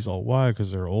sketchy. He's all, why?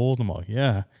 Because they're old. I'm like,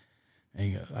 yeah.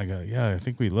 And I go, yeah, I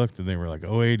think we looked, and they were like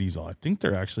 08. He's all, I think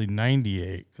they're actually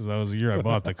 98 because that was the year I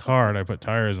bought the car and I put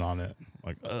tires on it. I'm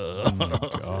like, oh my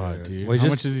God, dude. Well, How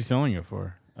just- much is he selling it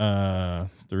for?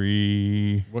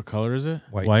 3 What color is it?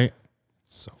 white,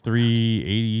 So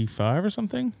 385 or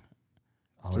something.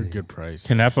 It's a good price.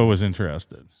 Canepa was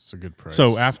interested. It's a good price.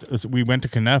 So we went to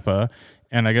Canepa,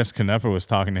 and I guess Canepa was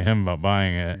talking to him about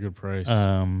buying It's a it. good price.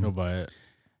 Um, He'll buy it.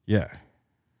 Yeah.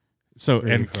 So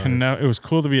and 385. it was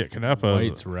cool to be at Canepa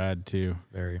White's rad too.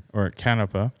 very. or at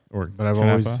Canepa or But I've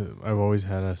always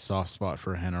had a soft spot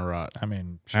for Henna Rot. I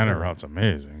mean, Canepa Rot's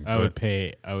amazing. I would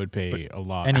pay a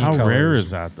lot. any How rare colors is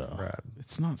that though? rad.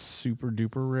 It's not super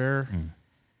duper rare. Mm.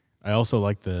 I also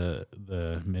like the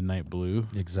midnight blue,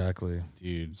 Exactly.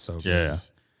 dude. So good. Yeah.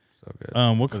 So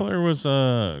good. What color was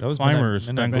was Climbers?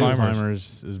 Midnight Ben Blue. Climbers.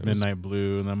 Climbers is midnight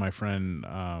blue, and then my friend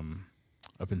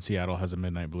up in Seattle has a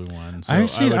midnight blue one. So I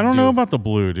would don't know about the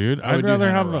blue, dude. I I'd would do rather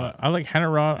Henna have Rot. I like Henna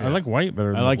Rot. I Yeah. like white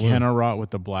better. I than like blue. Henna Rot with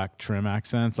the black trim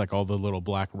accents, like all the little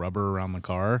black rubber around the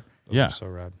car. Those Yeah. are so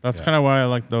rad. That's kind of why I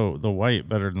like the white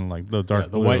better than like the dark Yeah,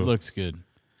 the blue. white looks good.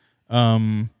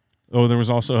 There was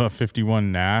also a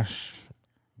 51 Nash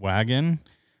wagon,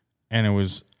 and it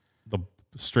was the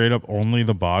straight up only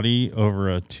the body over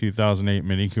a 2008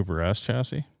 Mini Cooper S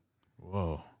chassis.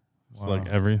 Whoa. It's like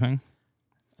everything.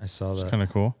 I saw It's that. kind of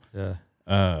cool. Yeah.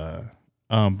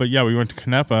 But yeah, we went to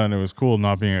Canepa, and it was cool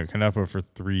not being at Canepa for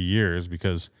 3 years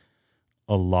because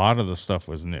a lot of the stuff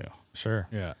was new. Sure.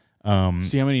 Yeah. Um,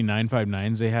 See how many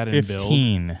 959s they had in build?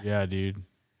 15. Yeah, dude.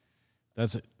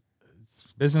 That's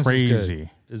Business is good. Crazy.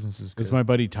 Business is good. It's my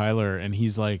buddy Tyler, and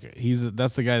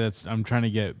that's the guy I'm trying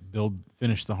to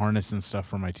finish the harness and stuff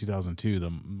for my 2002, the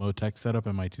Motec setup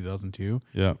in my 2002.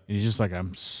 Yeah. And he's just like,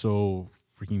 I'm so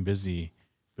freaking busy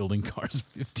building cars,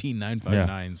 15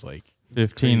 959s, like it's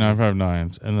 15 crazy.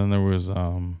 959s. And then there was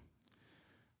I'm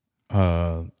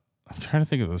trying to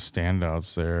think of the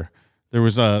standouts there. There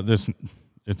was this,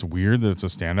 it's weird that it's a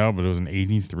standout, but it was an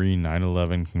 83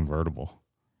 911 convertible.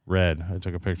 red. I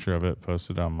took a picture of it,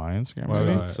 posted on my Instagram. Wow,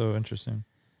 maybe. that's so interesting.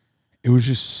 It was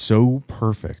just so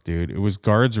perfect, dude. It was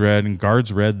Guards Red, and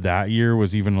Guards Red that year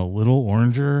was even a little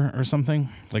oranger or something.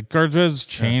 Like Guards Red's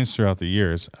changed throughout the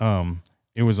years.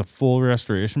 It was a full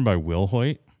restoration by Will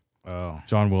Hoyt,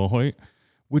 John Will Hoyt,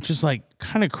 which is like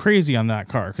kind of crazy on that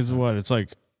car because what it's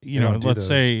like. You know, don't do let's those.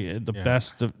 say the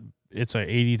best. It's a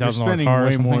 $80,000 You're spending car. Or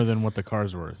way something. more than what the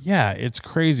car's worth. Yeah, it's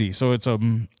crazy. So it's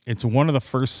one of the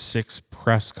first 6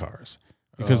 press cars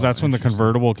because that's when the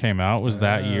convertible came out was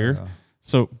that year.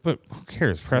 So, but who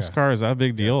cares? Press car, is that a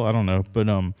big deal? I don't know. But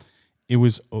it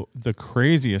was the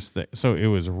craziest thing. So it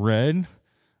was red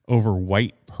over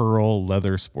white pearl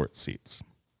leather sports seats.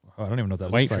 Oh, I don't even know what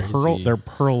that White looks like. pearl, they're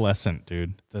pearlescent,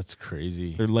 dude. That's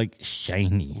crazy. They're like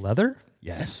shiny. Leather?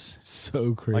 Yes. So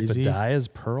Like crazy. the dye is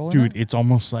pearl in Dude, it? it's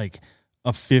almost like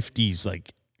a 50s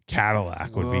like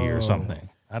Cadillac would be or something.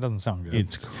 That doesn't sound good.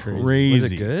 It's crazy. crazy.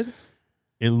 Was it good?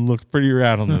 It looked pretty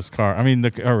rad on this car. I mean, the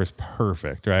car was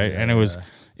perfect, right? And it was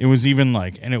even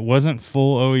like, and it wasn't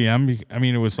full OEM. I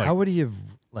mean, it was like, How would he have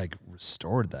like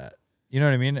restored that? You know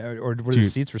what I mean? Or were the Dude,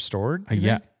 seats restored? you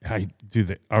yeah, think? I do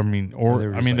that. I mean, Or they or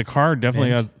were I just mean, the like car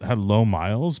definitely mint? had low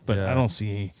miles, but Yeah. I don't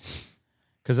see.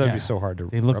 Because that'd Yeah. be so hard to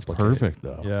They look replicate. perfect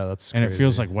though. Yeah, that's and it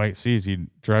feels crazy. like white seats. You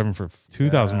drive them for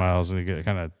 2,000 Yeah. miles and they get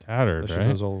kind of tattered, Especially right?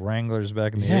 those old Wranglers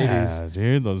back in the Yeah, 80s.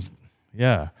 dude. Those,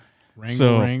 yeah.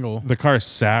 Wrangle. The car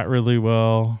sat really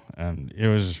well, and it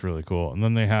was just really cool. And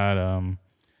then they had, I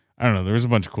don't know, there was a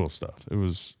bunch of cool stuff. It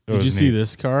was. Did you see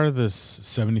this car, this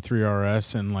 73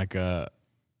 RS, and like a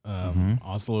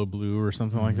Oslo blue or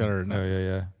something like that, or Oh,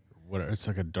 yeah. what? It's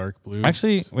like a dark blue.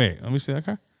 Actually, wait, let me see that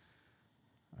car.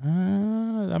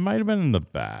 That might have been in the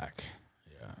back.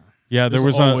 Yeah, there There's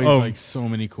was always a like so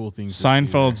many cool things. to see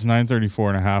Seinfeld's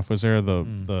 934.5 was there,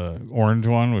 the orange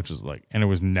one, which is like, and it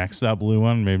was next to that blue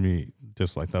one, made me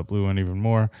dislike that blue one even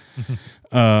more.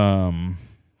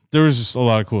 There was just a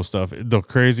lot of cool stuff. The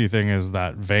crazy thing is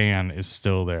that van is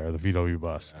still there, the VW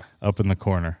bus, up in the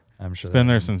corner. I'm sure It's been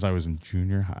there since I was in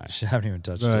junior high. I haven't even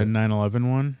touched The it.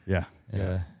 911 one. Yeah,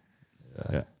 Yeah.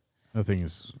 That thing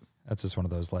is That's just one of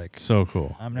those like, so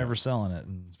cool. I'm never selling it.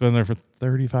 And It's been there for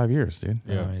 35 years, dude.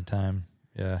 I don't have any time.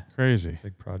 Yeah. Crazy.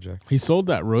 Big project. He sold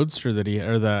that Roadster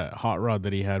or that hot rod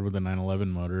that he had with the 911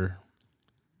 motor.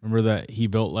 Remember that he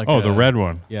built like The red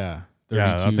one. Yeah.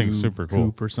 Yeah, that 32 thing's super cool.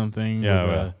 Coupe or something.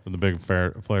 Yeah, with the big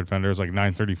flared fenders, like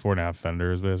 934.5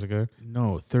 fenders, basically.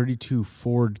 No, 32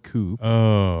 Ford Coupe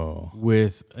Oh.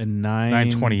 with a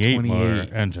 928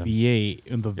 motor engine. V8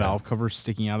 and the valve cover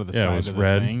sticking out of the Yeah, it side was of the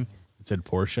red. thing. It said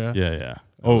Porsche. Yeah.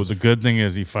 Oh, the good thing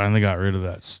is he finally got rid of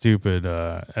that stupid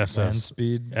Land SS.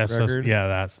 speed SS. record. Yeah,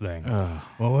 that's the thing. Ugh.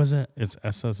 What was it? It's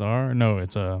SSR? No,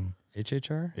 it's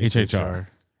HHR? HHR.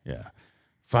 Yeah.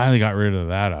 Finally got rid of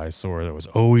that eyesore that was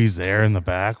always there in the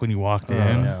back when you walked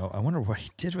I in. know. I wonder what he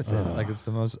did with it. Like it's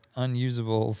the most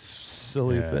unusable,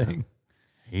 silly Yeah. thing.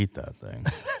 Hate that thing.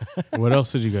 What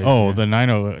else did you guys Oh, do? the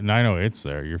 908's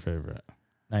there, your favorite.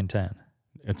 910.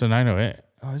 It's a 908.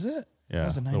 Oh, is it? That Yeah,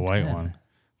 was a the white 910. one.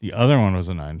 The other one was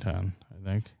a 910, I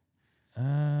think.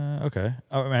 Okay.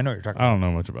 Oh, I mean, I know what you're talking I about. don't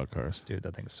know much about cars. Dude,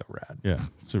 that thing's so rad. Yeah,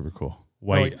 super cool.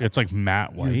 White. yeah. It's like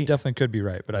matte You white. definitely could be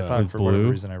right, but I thought With for whatever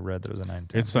blue. reason I read that it was a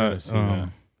 910. It's gotta that. see that.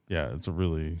 Yeah, it's a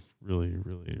really, really,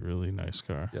 really, really nice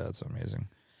car. yeah, it's amazing.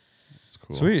 It's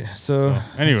cool. Sweet. So,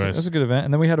 anyways. that's a good event.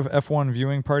 And then we had an F1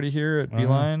 viewing party here at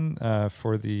Beeline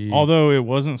for the. Although it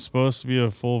wasn't supposed to be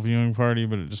a full viewing party,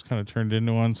 but it just kind of turned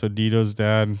into one. So Dito's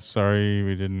dad, sorry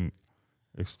we didn't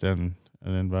extend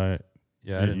an invite.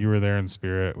 yeah, You were there in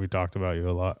spirit. We talked about you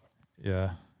a lot.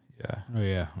 yeah. Oh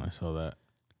yeah, I saw that.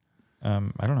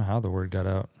 I don't know how the word got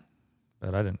out,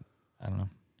 but I don't know.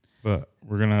 But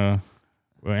we're gonna,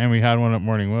 and we had one at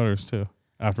Morning Motors too.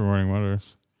 After Morning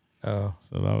Motors, Oh,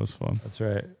 so that was fun. that's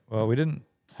right. Well, we didn't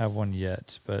have one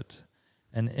yet, but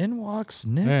and in walks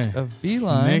Nick Hey, of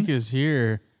Beeline. Nick is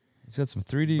here, He's got some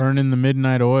 3D burning the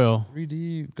midnight oil.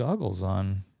 goggles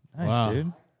on. Nice, Wow.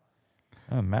 dude.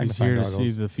 Oh, He's magnifying here to goggles.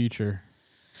 see the future.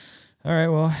 All right.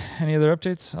 Well, any other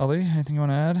updates, Ali? Anything you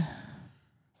want to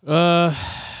add?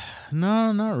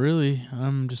 No, not really.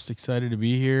 I'm just excited to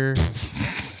be here.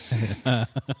 Oh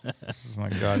my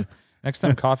God. Next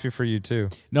time, coffee for you too.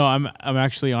 No, I'm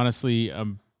actually honestly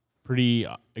I'm pretty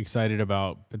excited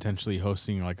about potentially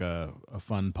hosting like a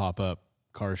fun pop-up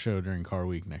car show during Car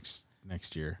Week next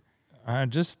year.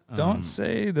 Just don't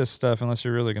say this stuff unless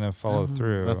you're really going to follow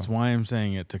through. That's why I'm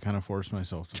saying it, to kind of force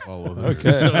myself to follow through.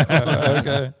 okay.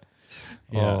 Okay.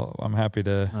 Yeah. Well, I'm happy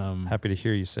to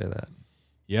hear you say that.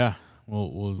 Yeah.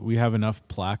 Well, we have enough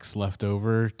plaques left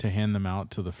over to hand them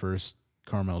out to the first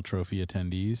Carmel Trophy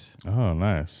attendees. Oh,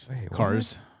 nice. Wait, what?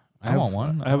 Cars. I want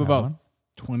one. I have want about one.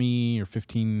 20 or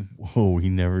 15. Whoa, he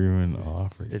never even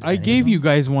offered. Did I any of gave them? you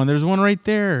guys one. There's one right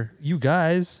there. You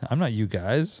guys. I'm not you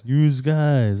guys. Use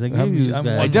guys. I gave I'm- you I'm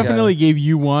guys. I one definitely gave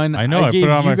you one. I know, I gave put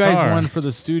it on you my guys car. one for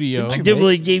the studio. Didn't you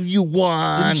definitely gave you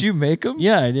one. Didn't you make them?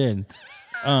 Yeah, I did.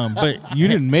 But You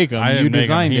didn't make them. I didn't You make 'em.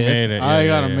 designed He it. made it. Yeah, I yeah,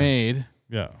 got them yeah. made.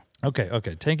 yeah.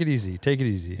 Okay. Take it easy. Take it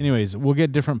easy. Anyways, we'll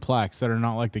get different plaques that are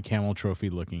not like the camel trophy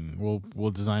looking.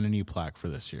 We'll design a new plaque for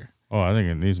this year. Oh, I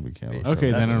think it needs to be camel.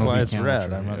 Okay, That's then it'll why be it's camel red.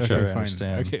 trophy. I'm not Okay, sure I fine.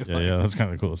 understand. Okay, Yeah, fine. yeah, that's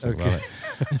kind of cool stuff Okay.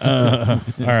 about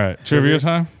it. All right, trivia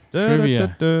time.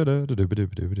 Trivia.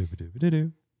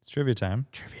 It's trivia time.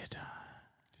 Trivia time.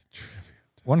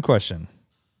 One question.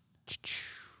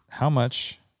 How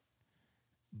much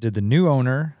did the new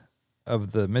owner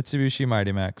of the Mitsubishi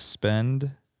Mighty Max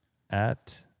spend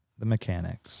at the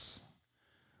mechanics?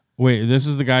 Wait, this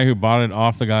is the guy who bought it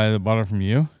off the guy that bought it from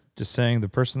you? Just saying, the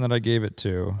person that I gave it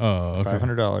to, Oh, okay.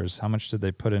 $500. How much did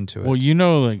they put into it? Well, you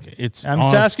know, like it's. I'm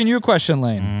on- asking you a question,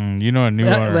 Lane. You know, a new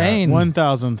owner. Lane.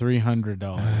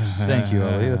 $1,300. Thank you,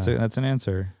 Ollie. That's an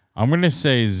answer. I'm gonna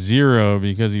say 0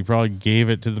 because he probably gave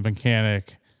it to the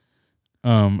mechanic.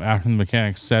 After the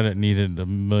mechanic said it needed $1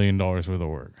 million worth of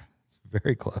work,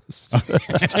 Very close.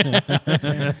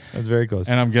 That's very close.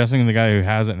 and I'm guessing the guy who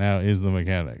has it now is the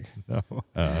mechanic. No.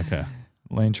 Okay.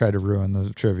 Lane tried to ruin the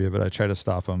trivia, but I tried to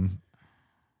stop him.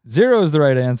 0 is the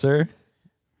right answer.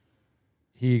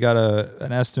 He got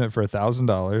an estimate for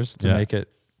 $1,000 to Yeah. make it.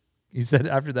 He said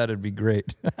after that it'd be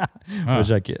great, Huh. which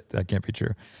that can't be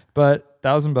true. But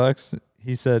 $1,000,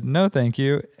 he said no, thank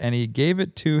you, and he gave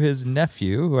it to his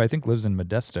nephew, who I think lives in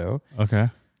Modesto. Okay.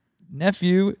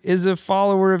 Nephew is a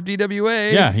follower of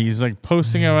DWA. Yeah, he's like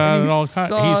posting about And it he all.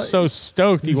 saw- He's so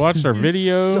stoked. He watched our He's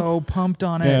video. so pumped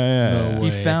on it. yeah, No yeah. way.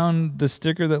 He found the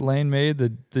sticker that Lane made,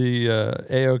 the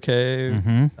AOK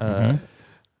Mm-hmm.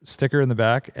 sticker in the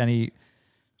back, and he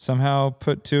somehow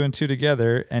put 2 and 2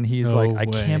 together, and he's No like, I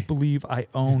way. can't believe I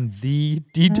own the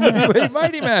DWA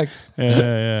Mighty Max.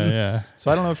 Yeah. So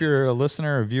I don't know if you're a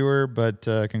listener or viewer, but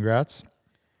congrats.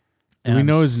 Do we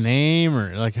know his name,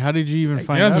 or like how did you even He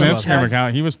find has out an about He Instagram tagged-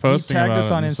 account. He was posting He tagged about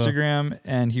us it on and stuff. Instagram,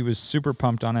 and he was super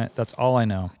pumped on it. That's all I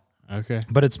know. that? Okay.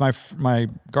 But it's my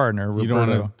gardener, Roberto. You don't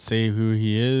want to say who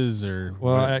he is, or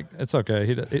Well, what? it's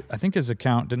okay. I think his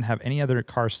account didn't have any other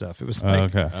car stuff. It was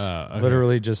like Okay. Okay.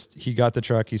 literally just he got the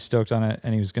truck, he's stoked on it,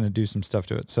 and he was going to do some stuff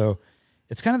to it. So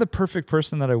it's kind of the perfect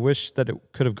person that I wish that it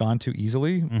could have gone to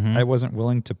easily. Mm-hmm. I wasn't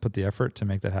willing to put the effort to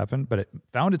make that happen, but it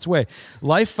found its way.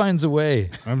 Life finds a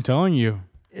way. I'm telling you.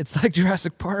 It's like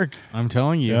Jurassic Park, I'm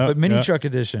telling you. Yep. but mini truck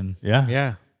edition. Yeah.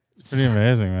 Yeah. It's pretty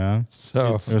amazing, man. So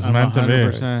It was I'm meant to be.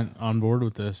 100% on board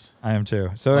with this. I am too.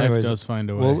 So Life anyways, does find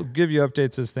a way. we'll give you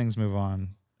updates as things move on.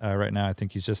 Right now, I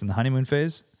think he's just in the honeymoon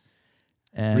phase.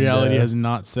 And Reality has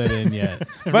not set in yet.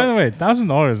 By the way,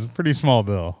 $1,000 is a pretty small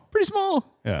bill.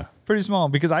 pretty small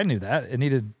because I knew that it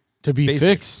needed To be Basic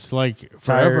fixed like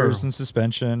forever. tires and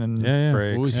suspension and Yeah.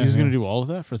 brakes. What was he was going to do all of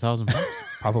that for $1,000?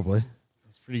 Probably.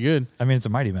 That's pretty good. I mean, it's a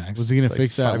Mighty Max. Was he going It's to like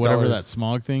fix that $5. whatever that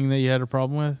smog thing that you had a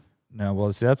problem with? No,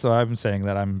 well, see, that's what I'm saying.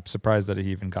 That I'm surprised that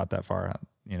he even got that far.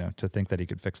 To think that he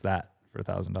could fix that for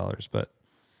 $1,000. But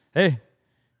hey,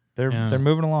 they're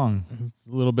moving along. It's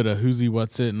a little bit of whoozy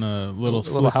what's it and a little Little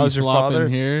slippy how's your slop father?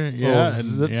 in here. A Yeah, little and-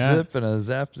 zip yeah. zip and a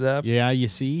zap zap. Yeah, you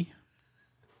see,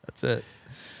 That's it.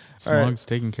 All right. smog's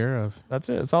taken care of. That's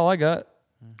it. That's all I got.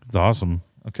 It's awesome.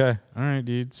 Okay. All right,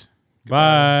 dudes.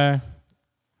 Bye.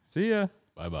 See ya.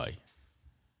 Bye bye.